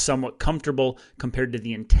 it feels somewhat comfortable compared to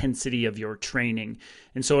the intensity of your training.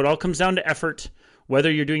 And so it all comes down to effort.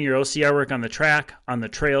 Whether you're doing your OCR work on the track, on the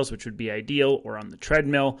trails, which would be ideal, or on the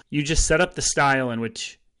treadmill, you just set up the style in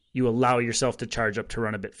which you allow yourself to charge up to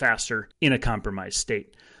run a bit faster in a compromised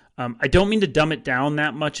state. I don't mean to dumb it down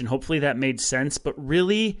that much, and hopefully that made sense, but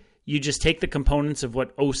really you just take the components of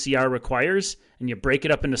what OCR requires and you break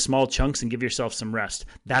it up into small chunks and give yourself some rest.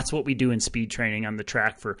 That's what we do in speed training on the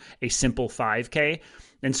track for a simple 5K.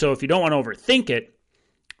 And so if you don't want to overthink it,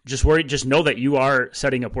 just know that you are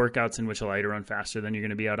setting up workouts in which allow you to run faster than you're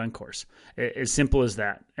going to be out on course. As simple as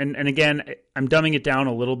that. And again, I'm dumbing it down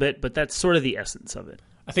a little bit, but that's sort of the essence of it.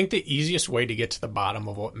 I think the easiest way to get to the bottom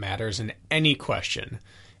of what matters in any question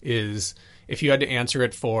is if you had to answer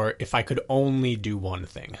it for, if I could only do one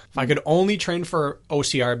thing. If I could only train for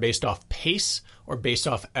OCR based off pace or based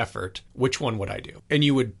off effort, which one would I do? And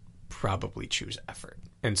you would probably choose effort.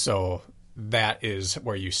 And so that is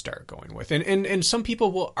where you start going with. And some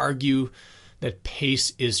people will argue that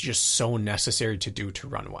pace is just so necessary to do to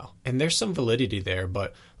run well. And there's some validity there,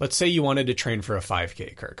 but let's say you wanted to train for a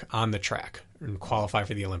 5K, Kirk, on the track and qualify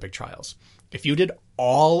for the Olympic trials. If you did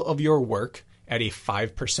all of your work at a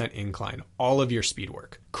 5% incline, all of your speed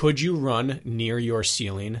work, could you run near your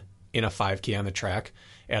ceiling in a 5K on the track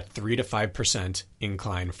at 3 to 5%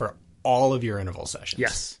 incline for all of your interval sessions?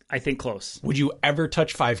 Yes, I think close. Would you ever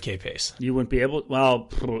touch 5K pace? You wouldn't be able. Well,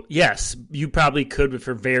 yes, you probably could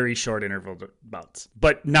for very short interval bouts,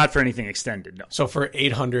 but not for anything extended. No. So for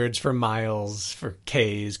 800s, for miles, for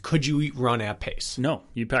Ks, could you run at pace? No,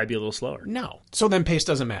 you'd probably be a little slower. No. So then pace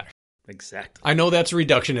doesn't matter. Exactly. I know that's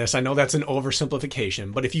reductionist. I know that's an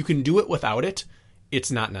oversimplification, but if you can do it without it,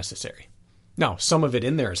 it's not necessary. Now, some of it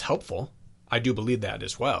in there is helpful. I do believe that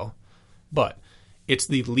as well, but it's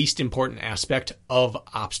the least important aspect of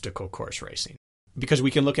obstacle course racing because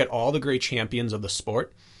we can look at all the great champions of the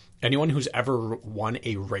sport, anyone who's ever won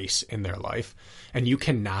a race in their life, and you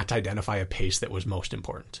cannot identify a pace that was most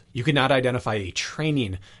important. You cannot identify a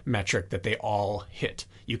training metric that they all hit.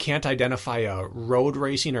 You can't identify a road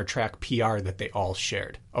racing or track PR that they all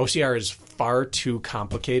shared. OCR is far too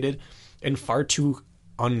complicated and far too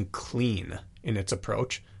unclean in its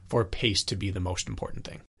approach for pace to be the most important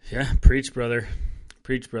thing. Yeah, preach, brother.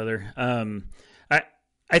 Preach, brother.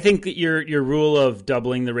 I think that your rule of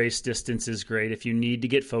doubling the race distance is great. If you need to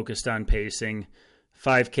get focused on pacing,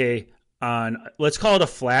 5K on, let's call it a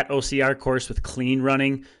flat OCR course with clean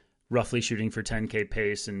running, roughly shooting for 10K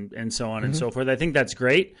pace and so on and so forth. I think that's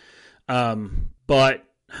great. But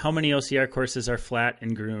how many OCR courses are flat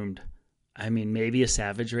and groomed? I mean, maybe a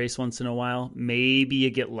savage race once in a while. Maybe you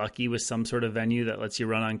get lucky with some sort of venue that lets you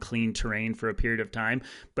run on clean terrain for a period of time.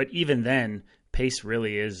 But even then, pace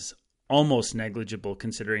really is almost negligible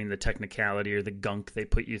considering the technicality or the gunk they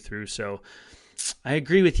put you through. So I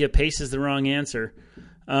agree with you. Pace is the wrong answer.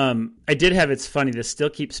 I did have, it's funny, this still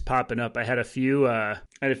keeps popping up. I had a few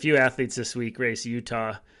athletes this week race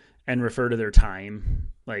Utah and refer to their time,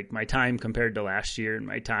 like my time compared to last year and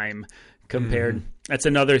my time compared. That's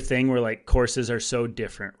another thing where like courses are so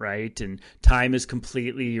different, right? And time is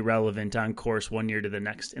completely irrelevant on course one year to the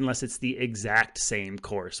next, unless it's the exact same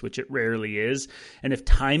course, which it rarely is. And if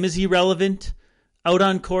time is irrelevant out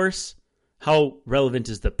on course, how relevant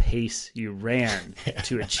is the pace you ran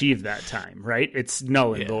to achieve that time, right? It's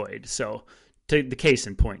null and void. So to the case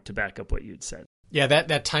in point, to back up what you'd said. Yeah,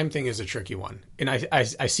 that time thing is a tricky one. And I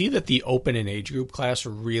see that the open and age group class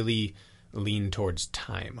really lean towards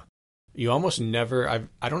time. You almost never,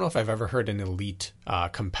 I don't know if I've ever heard an elite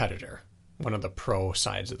competitor, one of the pro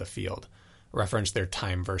sides of the field, reference their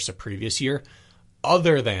time versus a previous year,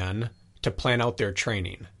 other than to plan out their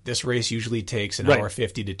training. This race usually takes an hour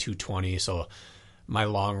 50 to 220, so my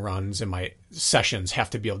long runs and my sessions have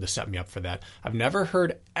to be able to set me up for that. I've never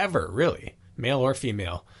heard ever, really, male or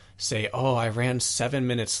female, say, oh, I ran 7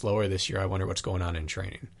 minutes slower this year. I wonder what's going on in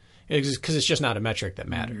training. Because it's just not a metric that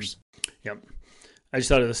matters. Yep. I just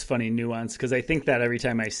thought it was funny nuance because I think that every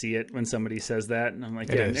time I see it when somebody says that, and I'm like,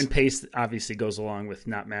 yeah, and pace obviously goes along with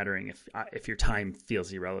not mattering if your time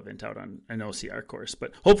feels irrelevant out on an OCR course.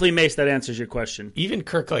 But hopefully, Mace, that answers your question. Even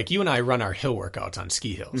Kirk, like you and I run our hill workouts on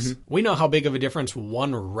ski hills. Mm-hmm. We know how big of a difference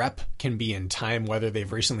one rep can be in time, whether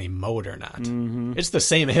they've recently mowed or not. Mm-hmm. It's the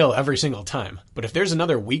same hill every single time. But if there's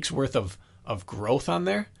another week's worth of growth on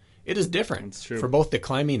there, it is different for both the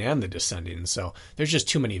climbing and the descending. So there's just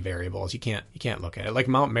too many variables. You can't look at it. Like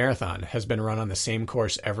Mount Marathon has been run on the same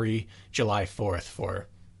course every July 4th for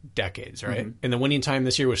decades, right? Mm-hmm. And the winning time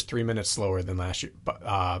this year was 3 minutes slower than last year,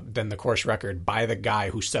 than the course record by the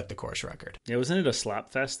guy who set the course record. Yeah, wasn't it a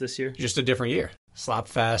slop fest this year? Just a different year. Slop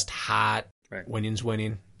fest, hot, winning's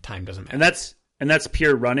winning. Time doesn't matter. And that's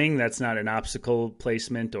pure running. That's not an obstacle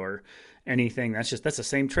placement or anything. That's the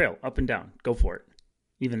same trail, up and down. Go for it.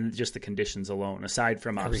 Even just the conditions alone, aside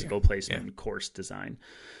from obstacle placement and course design.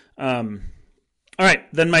 All right,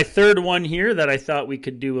 then my third one here that I thought we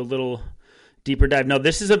could do a little deeper dive. Now,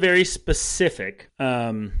 this is a very specific.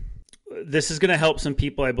 This is going to help some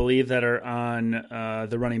people, I believe, that are on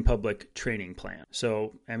the Running Public training plan.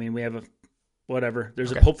 So, I mean, we have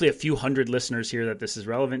there's hopefully a few hundred listeners here that this is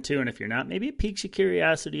relevant to, and if you're not, maybe it piques your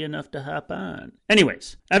curiosity enough to hop on.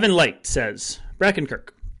 Anyways, Evan Light says, Brackenkirk,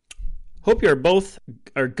 hope you both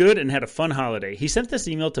are good and had a fun holiday. He sent this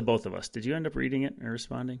email to both of us. Did you end up reading it or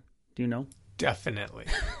responding? Do you know? Definitely.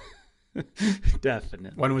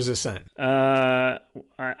 Definitely. When was this sent? I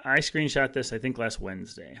screenshot this, I think, last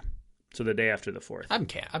Wednesday. So the day after the 4th.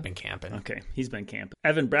 I've been camping. Okay, he's been camping.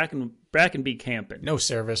 Evan, Bracken be camping. No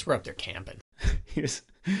service. We're up there camping.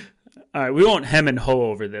 All right, we won't hem and hoe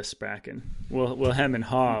over this, Bracken. We'll hem and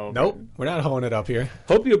haw over Nope, we're not hoeing it up here.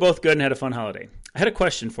 Hope you were both good and had a fun holiday. I had a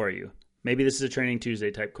question for you. Maybe this is a Training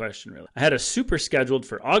Tuesday type question, really. I had a super scheduled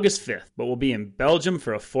for August 5th, but we'll be in Belgium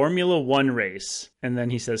for a Formula One race. And then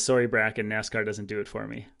he says, sorry, Bracken, NASCAR doesn't do it for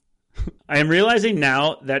me. I am realizing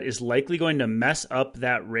now that is likely going to mess up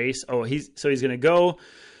that race. Oh, he's going to go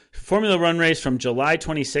Formula One race from July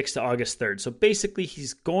 26th to August 3rd. So basically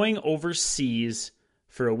he's going overseas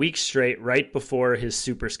for a week straight right before his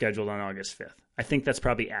super scheduled on August 5th. I think that's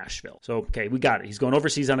probably Asheville. So, okay, we got it. He's going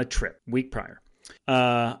overseas on a trip week prior.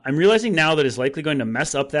 I'm realizing now that is likely going to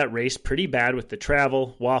mess up that race pretty bad with the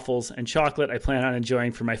travel, waffles, and chocolate I plan on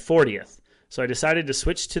enjoying for my 40th. So I decided to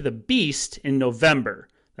switch to the Beast in November.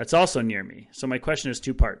 That's also near me. So my question is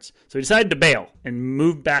 2 parts. So we decided to bail and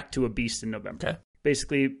move back to a Beast in November. Okay.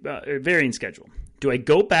 Basically, a varying schedule. Do I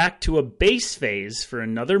go back to a base phase for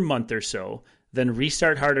another month or so, then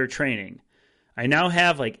restart harder training? I now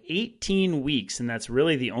have like 18 weeks, and that's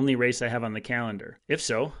really the only race I have on the calendar. If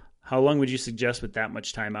so, how long would you suggest with that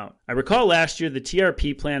much time out? I recall last year the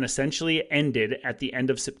TRP plan essentially ended at the end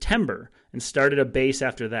of September and started a base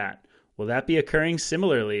after that. Will that be occurring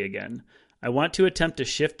similarly again? I want to attempt a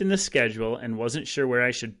shift in the schedule and wasn't sure where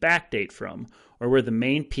I should backdate from or where the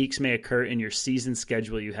main peaks may occur in your season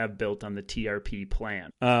schedule you have built on the TRP plan.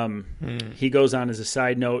 He goes on as a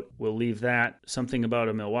side note. We'll leave that. Something about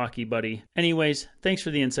a Milwaukee buddy. Anyways, thanks for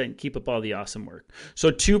the insight and keep up all the awesome work. So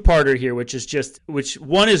 2-parter here, which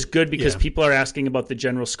one is good because people are asking about the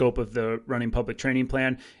general scope of the Running Public training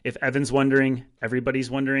plan. If Evan's wondering, everybody's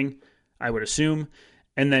wondering, I would assume.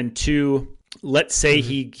 And then 2, let's say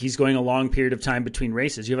he's going a long period of time between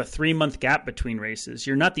races. You have a 3-month gap between races.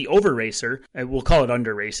 You're not the over racer. We'll call it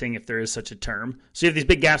under racing if there is such a term. So you have these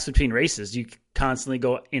big gaps between races. Do you constantly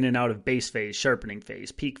go in and out of base phase, sharpening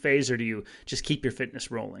phase, peak phase, or do you just keep your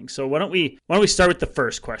fitness rolling? So why don't we start with the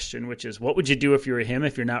first question, which is, what would you do if you were him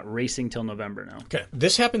if you're not racing till November now? Okay.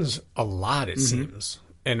 This happens a lot, it seems.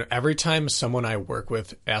 And every time someone I work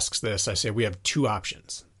with asks this, I say we have 2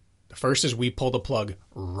 options. The first is we pull the plug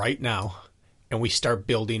right now and we start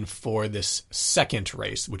building for this second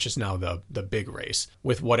race, which is now the big race,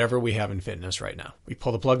 with whatever we have in fitness right now. We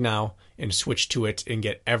pull the plug now and switch to it and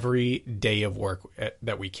get every day of work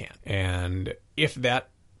that we can. And if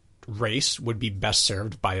that race would be best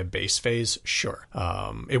served by a base phase, sure.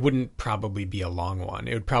 It wouldn't probably be a long one.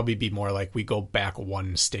 It would probably be more like we go back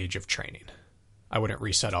 1 stage of training. I wouldn't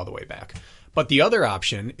reset all the way back. But the other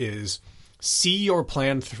option is see your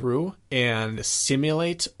plan through and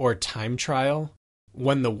simulate or time trial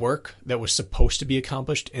when the work that was supposed to be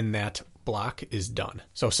accomplished in that block is done.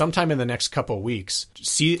 So sometime in the next couple of weeks,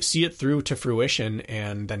 see it through to fruition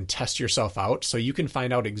and then test yourself out so you can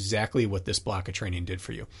find out exactly what this block of training did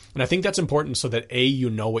for you. And I think that's important so that A, you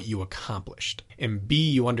know what you accomplished, and B,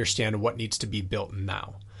 you understand what needs to be built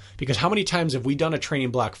now. Because how many times have we done a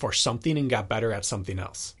training block for something and got better at something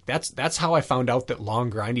else? That's how I found out that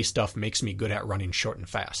long grindy stuff makes me good at running short and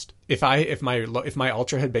fast. If my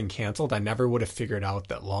ultra had been canceled, I never would have figured out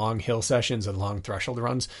that long hill sessions and long threshold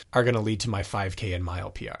runs are going to lead to my 5K and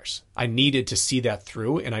mile PRs. I needed to see that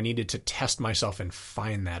through, and I needed to test myself and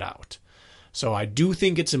find that out. So I do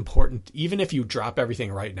think it's important, even if you drop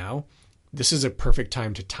everything right now, this is a perfect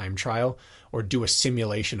time to time trial or do a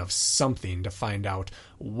simulation of something to find out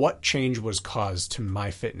what change was caused to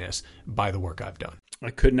my fitness by the work I've done.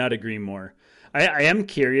 I could not agree more. I am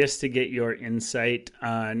curious to get your insight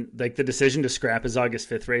on like the decision to scrap his August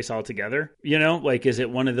 5th race altogether. You know, like, is it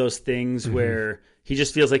one of those things where he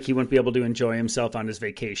just feels like he wouldn't be able to enjoy himself on his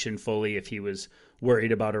vacation fully if he was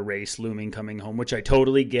worried about a race looming coming home, which I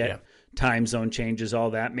totally get. Yeah. Time zone changes, all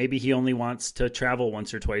that. Maybe he only wants to travel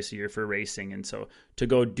once or twice a year for racing. And so to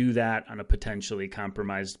go do that on a potentially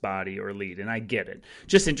compromised body or lead. And I get it.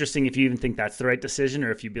 Just interesting if you even think that's the right decision,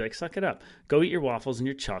 or if you'd be like, suck it up. Go eat your waffles and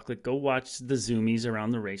your chocolate. Go watch the zoomies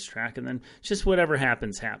around the racetrack. And then just whatever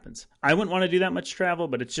happens, happens. I wouldn't want to do that much travel,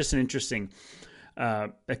 but it's just an interesting,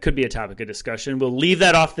 it could be a topic of discussion. We'll leave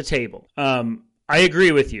that off the table. I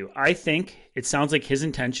agree with you. I think it sounds like his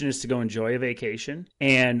intention is to go enjoy a vacation.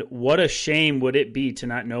 And what a shame would it be to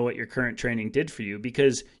not know what your current training did for you,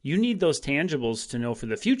 because you need those tangibles to know for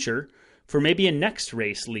the future for maybe a next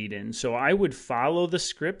race lead in. So I would follow the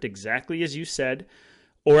script exactly as you said,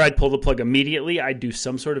 or I'd pull the plug immediately. I'd do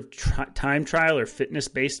some sort of time trial or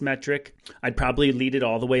fitness-based metric. I'd probably lead it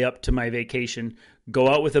all the way up to my vacation, go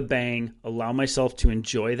out with a bang, allow myself to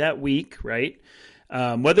enjoy that week, right?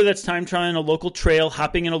 Whether that's time trialing a local trail,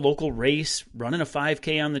 hopping in a local race, running a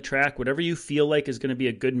 5K on the track, whatever you feel like is going to be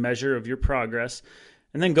a good measure of your progress,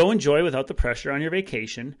 and then go enjoy without the pressure on your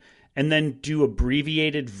vacation, and then do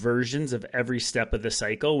abbreviated versions of every step of the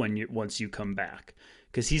cycle once you come back.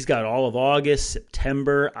 Because he's got all of August,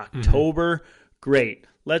 September, October. Great.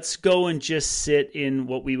 Let's go and just sit in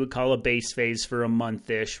what we would call a base phase for a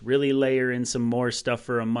month-ish, really layer in some more stuff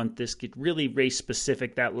for a month. This get really race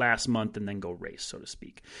specific that last month and then go race, so to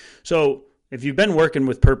speak. So if you've been working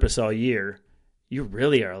with purpose all year, you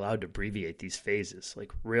really are allowed to abbreviate these phases.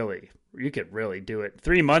 Like really, you could really do it.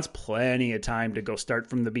 3 months, plenty of time to go start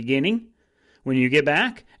from the beginning when you get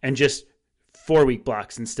back, and just 4-week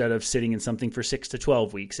blocks instead of sitting in something for 6 to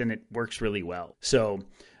 12 weeks. And it works really well. So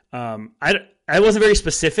I wasn't very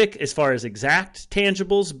specific as far as exact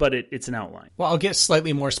tangibles, but it's an outline. Well, I'll get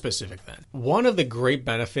slightly more specific then. One of the great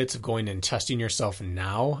benefits of going and testing yourself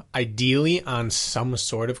now, ideally on some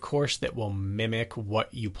sort of course that will mimic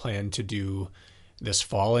what you plan to do this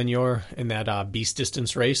fall in that beast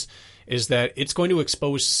distance race, is that it's going to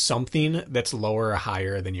expose something that's lower or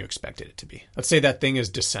higher than you expected it to be. Let's say that thing is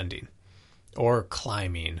descending, or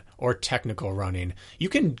climbing, or technical running. You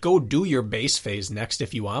can go do your base phase next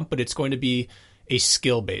if you want, but it's going to be a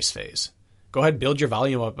skill base phase. Go ahead, build your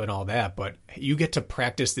volume up and all that, but you get to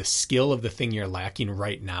practice the skill of the thing you're lacking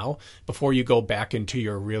right now before you go back into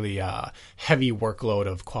your really heavy workload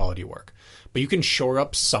of quality work. But you can shore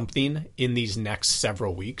up something in these next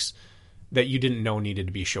several weeks that you didn't know needed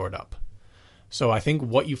to be shored up. So I think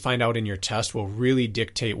what you find out in your test will really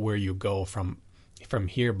dictate where you go from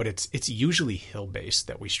here, but it's usually hill-based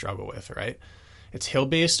that we struggle with, right? It's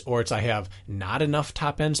hill-based, or it's I have not enough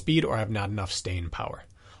top-end speed, or I have not enough staying power.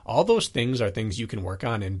 All those things are things you can work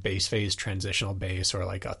on in base phase, transitional base, or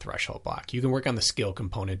like a threshold block. You can work on the skill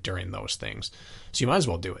component during those things. So you might as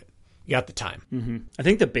well do it. You got the time. Mm-hmm. I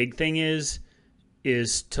think the big thing is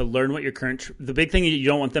to learn what your the big thing you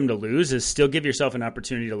don't want them to lose is still give yourself an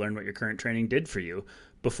opportunity to learn what your current training did for you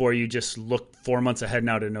before you just look 4 months ahead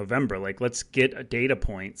now to November. Like, let's get data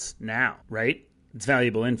points now, right? It's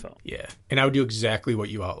valuable info. Yeah. And I would do exactly what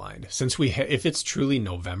you outlined. Since if it's truly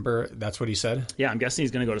November, that's what he said? Yeah, I'm guessing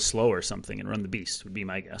he's going to go to slow or something and run the beast would be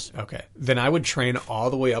my guess. Okay. Then I would train all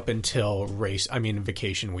the way up until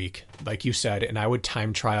vacation week, like you said, and I would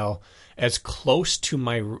time trial as close to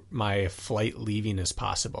my flight leaving as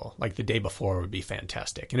possible. Like the day before would be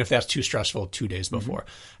fantastic. And if that's too stressful, 2 days before.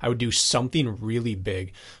 I would do something really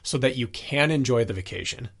big so that you can enjoy the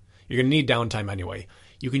vacation. You're going to need downtime anyway.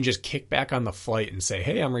 You can just kick back on the flight and say,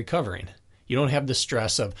 hey, I'm recovering. You don't have the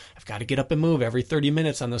stress of, I've got to get up and move every 30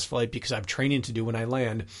 minutes on this flight because I have training to do when I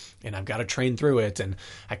land and I've got to train through it and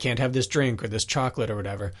I can't have this drink or this chocolate or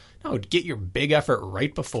whatever. No, get your big effort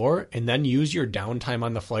right before and then use your downtime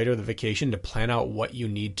on the flight or the vacation to plan out what you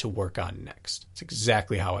need to work on next. It's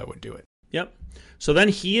exactly how I would do it. Yep. So then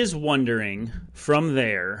he is wondering from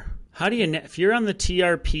there, how do you, if you're on the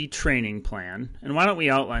TRP training plan, and why don't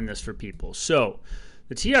we outline this for people? So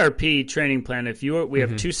the TRP training plan, we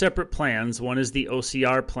have two separate plans. One is the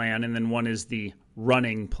OCR plan, and then one is the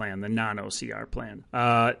running plan, the non-OCR plan.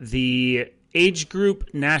 The age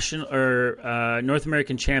group national or North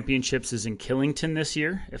American Championships is in Killington this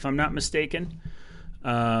year, if I'm not mistaken,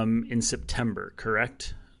 in September,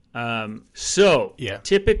 correct? So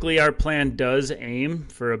typically our plan does aim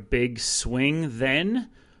for a big swing then.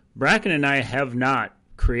 Bracken and I have not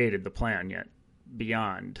created the plan yet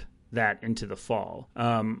beyond that into the fall.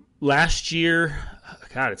 Last year,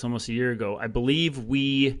 God, it's almost a year ago, I believe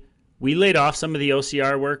we laid off some of the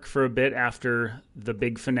OCR work for a bit after the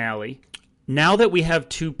big finale. Now that we have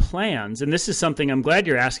two plans, and this is something I'm glad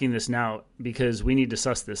you're asking this now because we need to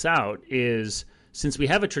suss this out, is since we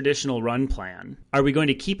have a traditional run plan, are we going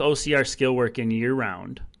to keep OCR skill work in year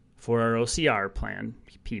round for our OCR plan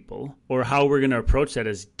people, or how we're going to approach that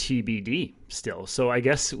as TBD still? So I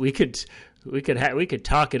guess we could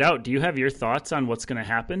talk it out. Do you have your thoughts on what's going to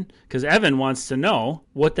happen? Because Evan wants to know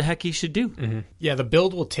what the heck he should do. Mm-hmm. Yeah, the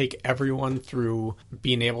build will take everyone through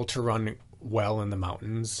being able to run well in the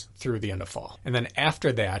mountains through the end of fall. And then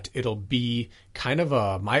after that, it'll be kind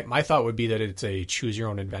of my thought would be that it's a choose your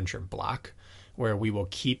own adventure block where we will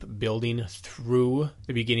keep building through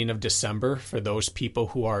the beginning of December for those people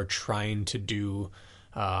who are trying to do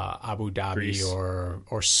Abu Dhabi Greece.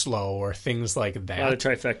 or slow or things like that. A lot of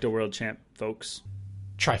trifecta world champ folks.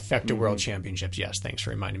 Trifecta world championships. Yes, thanks for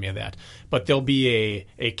reminding me of that. But there'll be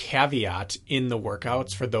a caveat in the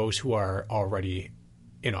workouts for those who are already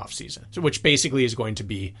in off season. So which basically is going to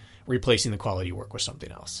be replacing the quality work with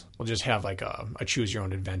something else. We'll just have like a choose your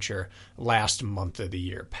own adventure last month of the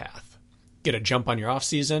year path. Get a jump on your off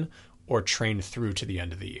season or train through to the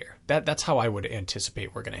end of the year. That's how I would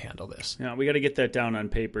anticipate we're going to handle this. Yeah, we got to get that down on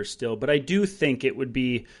paper still. But I do think it would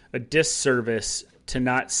be a disservice to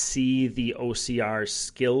not see the OCR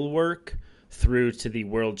skill work through to the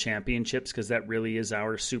World Championships because that really is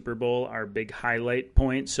our Super Bowl, our big highlight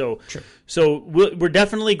point. So, sure. So we're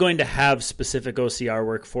definitely going to have specific OCR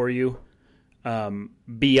work for you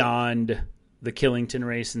beyond the Killington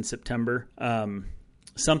race in September.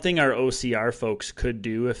 Something our OCR folks could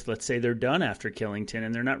do if, let's say, they're done after Killington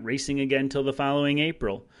and they're not racing again till the following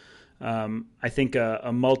April. I think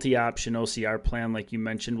a multi-option OCR plan, like you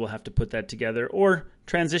mentioned, we'll have to put that together or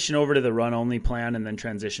transition over to the run-only plan and then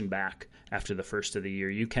transition back after the first of the year.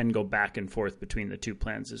 You can go back and forth between the two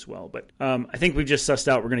plans as well. But I think we've just sussed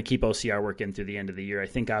out we're going to keep OCR work in through the end of the year. I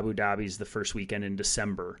think Abu Dhabi is the first weekend in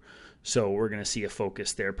December. So we're going to see a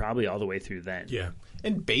focus there probably all the way through then. Yeah.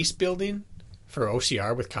 And base building for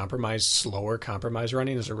OCR with slower compromise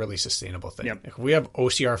running is a really sustainable thing. Yep. If we have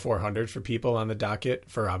OCR 400 for people on the docket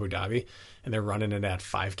for Abu Dhabi and they're running it at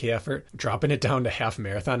 5K effort, dropping it down to half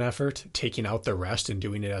marathon effort, taking out the rest and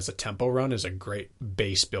doing it as a tempo run is a great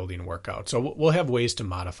base building workout. So we'll have ways to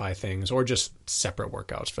modify things or just separate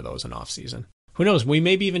workouts for those in off season. Who knows? We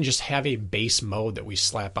maybe even just have a base mode that we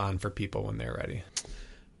slap on for people when they're ready.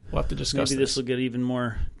 We'll have to discuss Maybe this will get even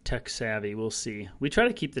more tech savvy. We'll see. We try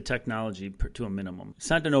to keep the technology to a minimum. It's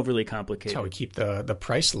not an overly complicated. That's how we keep the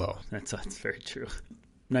price low. That's very true.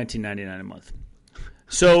 $19.99 a month.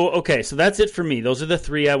 So, okay, so that's it for me. Those are the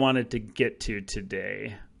three I wanted to get to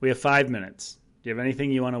today. We have 5 minutes. Do you have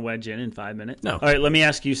anything you want to wedge in 5 minutes? No. All right, let me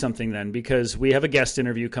ask you something then, because we have a guest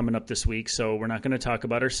interview coming up this week, so we're not going to talk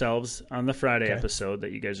about ourselves on the Friday episode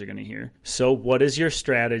that you guys are going to hear. So what is your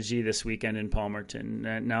strategy this weekend in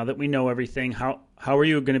Palmerton? Now that we know everything, how are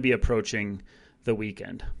you going to be approaching the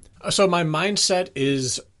weekend? So my mindset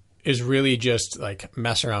is really just like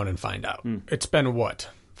mess around and find out. It's been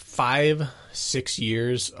 5-6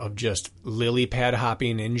 years of just lily pad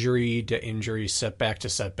hopping, injury to injury, setback to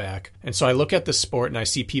setback. And so I look at the sport and I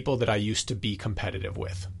see people that I used to be competitive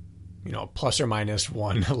with, plus or minus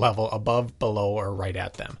one level above, below, or right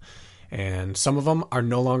at them. And some of them are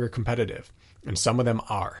no longer competitive and some of them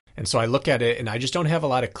are. And so I look at it and I just don't have a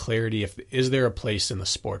lot of clarity is there a place in the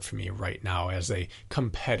sport for me right now as a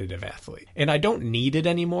competitive athlete? And I don't need it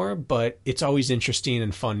anymore, but it's always interesting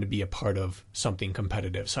and fun to be a part of something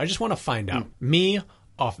competitive. So I just want to find out. Me,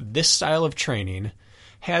 off this style of training,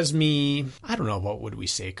 has me, I don't know, what would we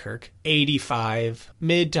say, Kirk? 85,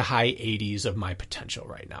 mid to high 80s of my potential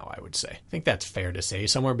right now, I would say. I think that's fair to say.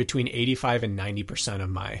 Somewhere between 85 and 90%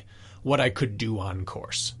 of what I could do on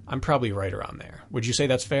course. I'm probably right around there. Would you say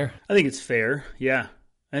that's fair? I think it's fair. Yeah,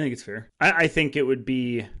 I think it's fair. I think it would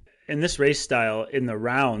be, in this race style, in the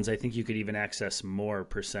rounds, I think you could even access more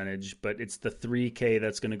percentage, but it's the 3K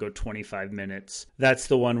that's going to go 25 minutes. That's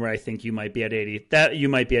the one where I think you might be at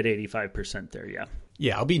 85% there, yeah.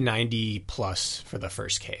 Yeah, I'll be 90 plus for the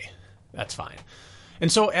first K. That's fine.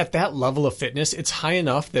 And so at that level of fitness, it's high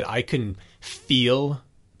enough that I can feel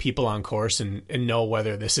people on course and know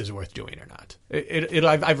whether this is worth doing or not.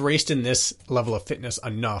 I've raced in this level of fitness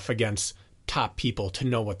enough against top people to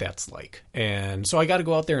know what that's like. And so I got to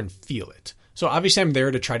go out there and feel it. So obviously I'm there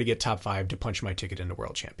to try to get top 5 to punch my ticket into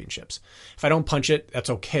world championships. If I don't punch it, that's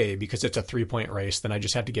okay because it's a 3-point race. Then I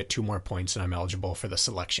just have to get 2 more points and I'm eligible for the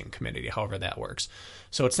selection committee, however that works.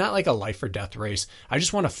 So it's not like a life or death race. I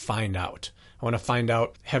just want to find out. I want to find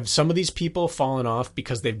out, have some of these people fallen off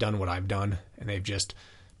because they've done what I've done and they've just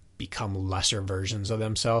become lesser versions of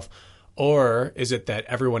themselves? Or is it that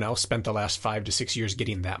everyone else spent the last 5 to 6 years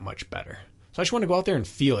getting that much better? So I just want to go out there and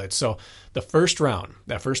feel it. So the first round,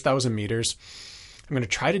 that first 1,000 meters, I'm going to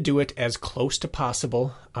try to do it as close to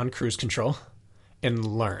possible on cruise control and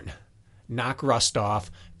learn. Knock rust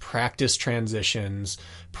off, practice transitions,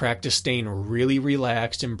 practice staying really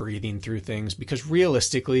relaxed and breathing through things. Because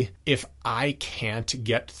realistically, if I can't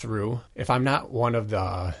get through, if I'm not one of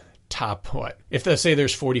the top, if let's say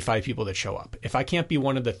there's 45 people that show up, if I can't be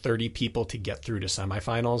one of the 30 people to get through to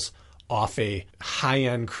semifinals off a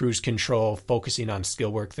high-end cruise control, focusing on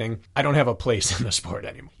skill work thing, I don't have a place in the sport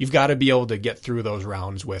anymore. You've got to be able to get through those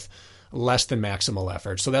rounds with less than maximal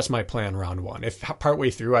effort. So that's my plan round 1. If partway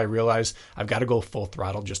through I realize I've got to go full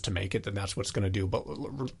throttle just to make it, then that's what's going to do. But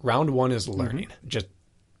round 1 is learning. Just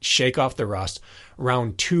shake off the rust.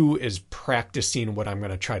 Round 2 is practicing what I'm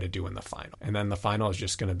going to try to do in the final. And then the final is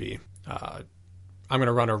just going to be, I'm going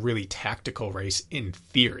to run a really tactical race in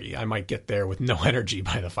theory. I might get there with no energy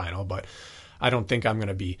by the final, but I don't think I'm going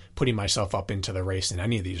to be putting myself up into the race in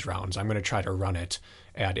any of these rounds. I'm going to try to run it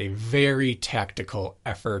at a very tactical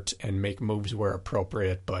effort and make moves where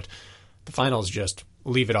appropriate. But the final is just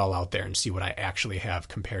leave it all out there and see what I actually have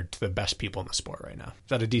compared to the best people in the sport right now. Is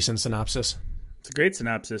that a decent synopsis? It's a great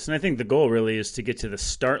synopsis. And I think the goal really is to get to the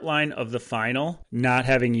start line of the final, not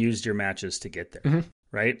having used your matches to get there,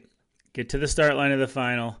 right? Get to the start line of the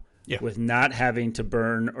final with not having to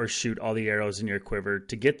burn or shoot all the arrows in your quiver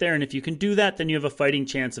to get there. And if you can do that, then you have a fighting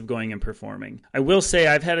chance of going and performing. I will say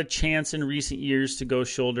I've had a chance in recent years to go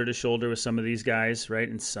shoulder to shoulder with some of these guys, right?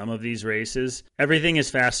 In some of these races, everything is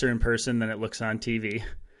faster in person than it looks on TV.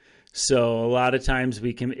 So a lot of times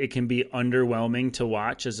it can be underwhelming to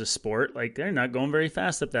watch as a sport. Like they're not going very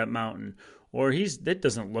fast up that mountain, or it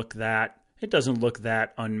doesn't look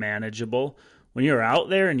that unmanageable. When you're out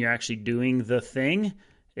there and you're actually doing the thing,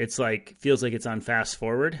 it's like feels like it's on fast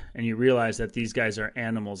forward, and you realize that these guys are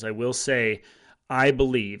animals. I will say, I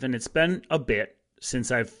believe, and it's been a bit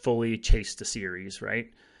since I've fully chased a series, right?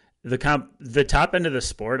 The top end of the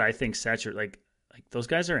sport, I think, like those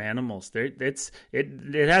guys are animals.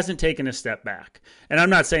 It hasn't taken a step back. And I'm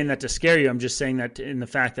not saying that to scare you. I'm just saying that in the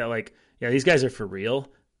fact that these guys are for real.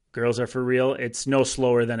 Girls are for real. It's no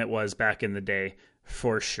slower than it was back in the day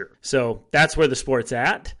for sure. So that's where the sport's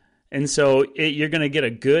at. And so you're going to get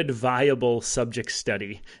a good, viable subject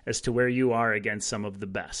study as to where you are against some of the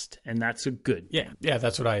best. And that's a good thing. Yeah,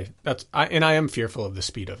 and I am fearful of the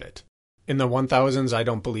speed of it. In the 1,000s, I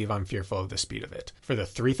don't believe I'm fearful of the speed of it. For the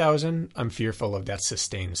 3,000, I'm fearful of that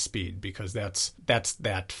sustained speed because that's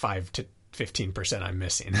that 5 to 15% I'm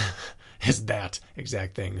missing. as that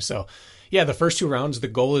exact thing. So yeah, the first 2 rounds, the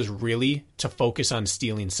goal is really to focus on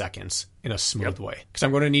stealing seconds in a smooth way, because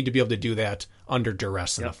I'm going to need to be able to do that under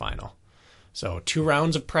duress in the final. So 2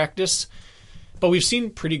 rounds of practice, but we've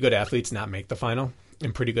seen pretty good athletes not make the final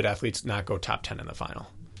and pretty good athletes not go top 10 in the final.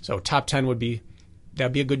 So top 10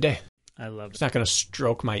 that'd be a good day. I love it. It's not going to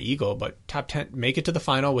stroke my ego, but top 10, make it to the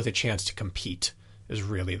final with a chance to compete is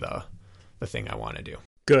really the thing I want to do.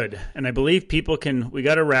 Good. And I believe people we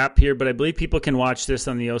got to wrap here, but I believe people can watch this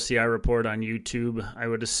on the OCI report on YouTube. I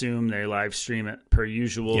would assume they live stream it per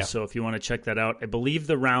usual. Yeah. So if you want to check that out, I believe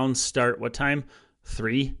the rounds start what time?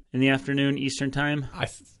 3 in the afternoon Eastern time?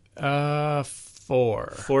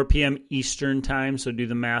 4. 4 p.m. Eastern time. So do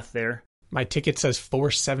the math there. My ticket says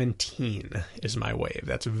 4:17 is my wave.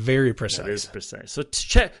 That's very precise. That is precise. So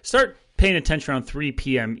start paying attention around 3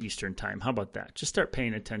 p.m. Eastern time. How about that? Just start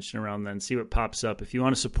paying attention around then. See what pops up. If you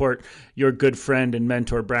want to support your good friend and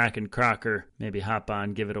mentor, Bracken Crocker, maybe hop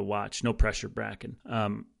on, give it a watch. No pressure, Bracken.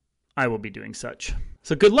 I will be doing such.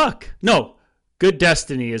 So good luck. No, good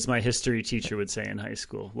destiny, as my history teacher would say in high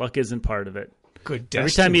school. Luck isn't part of it. Good destiny.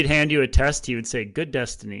 Every time he'd hand you a test, he would say, good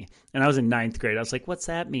destiny. And I was in 9th grade. I was like, what's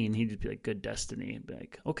that mean? He'd be like, good destiny. I'd be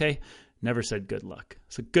like, okay. Never said good luck.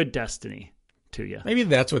 So good destiny to you. Maybe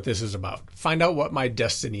that's what this is about. Find out what my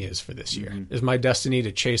destiny is for this year. Is my destiny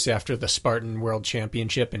to chase after the Spartan World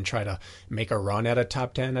Championship and try to make a run at a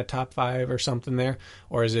top 10, a top 5 or something there?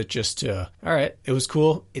 Or is it just to, all right, it was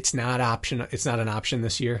cool. It's not an option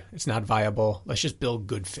this year. It's not viable. Let's just build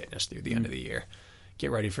good fitness through the end of the year. Get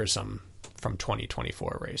ready for some from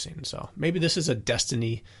 2024 racing. So maybe this is a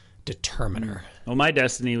destiny determiner. Well, my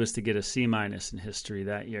destiny was to get a C- in history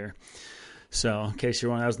that year. So in case you're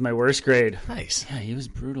wondering, that was my worst grade. Nice. Yeah, he was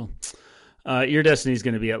brutal. Your destiny is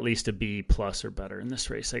going to be at least a B+ or better in this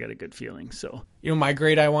race. I got a good feeling. So my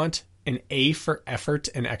grade I want? An A for effort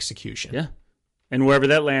and execution. Yeah. And wherever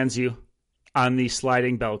that lands you on the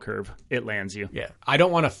sliding bell curve, it lands you. Yeah. I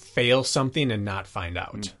don't want to fail something and not find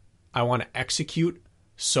out. I want to execute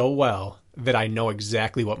so well that I know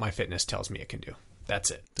exactly what my fitness tells me it can do.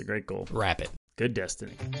 That's it. It's a great goal. Wrap it. Good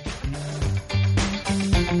destiny.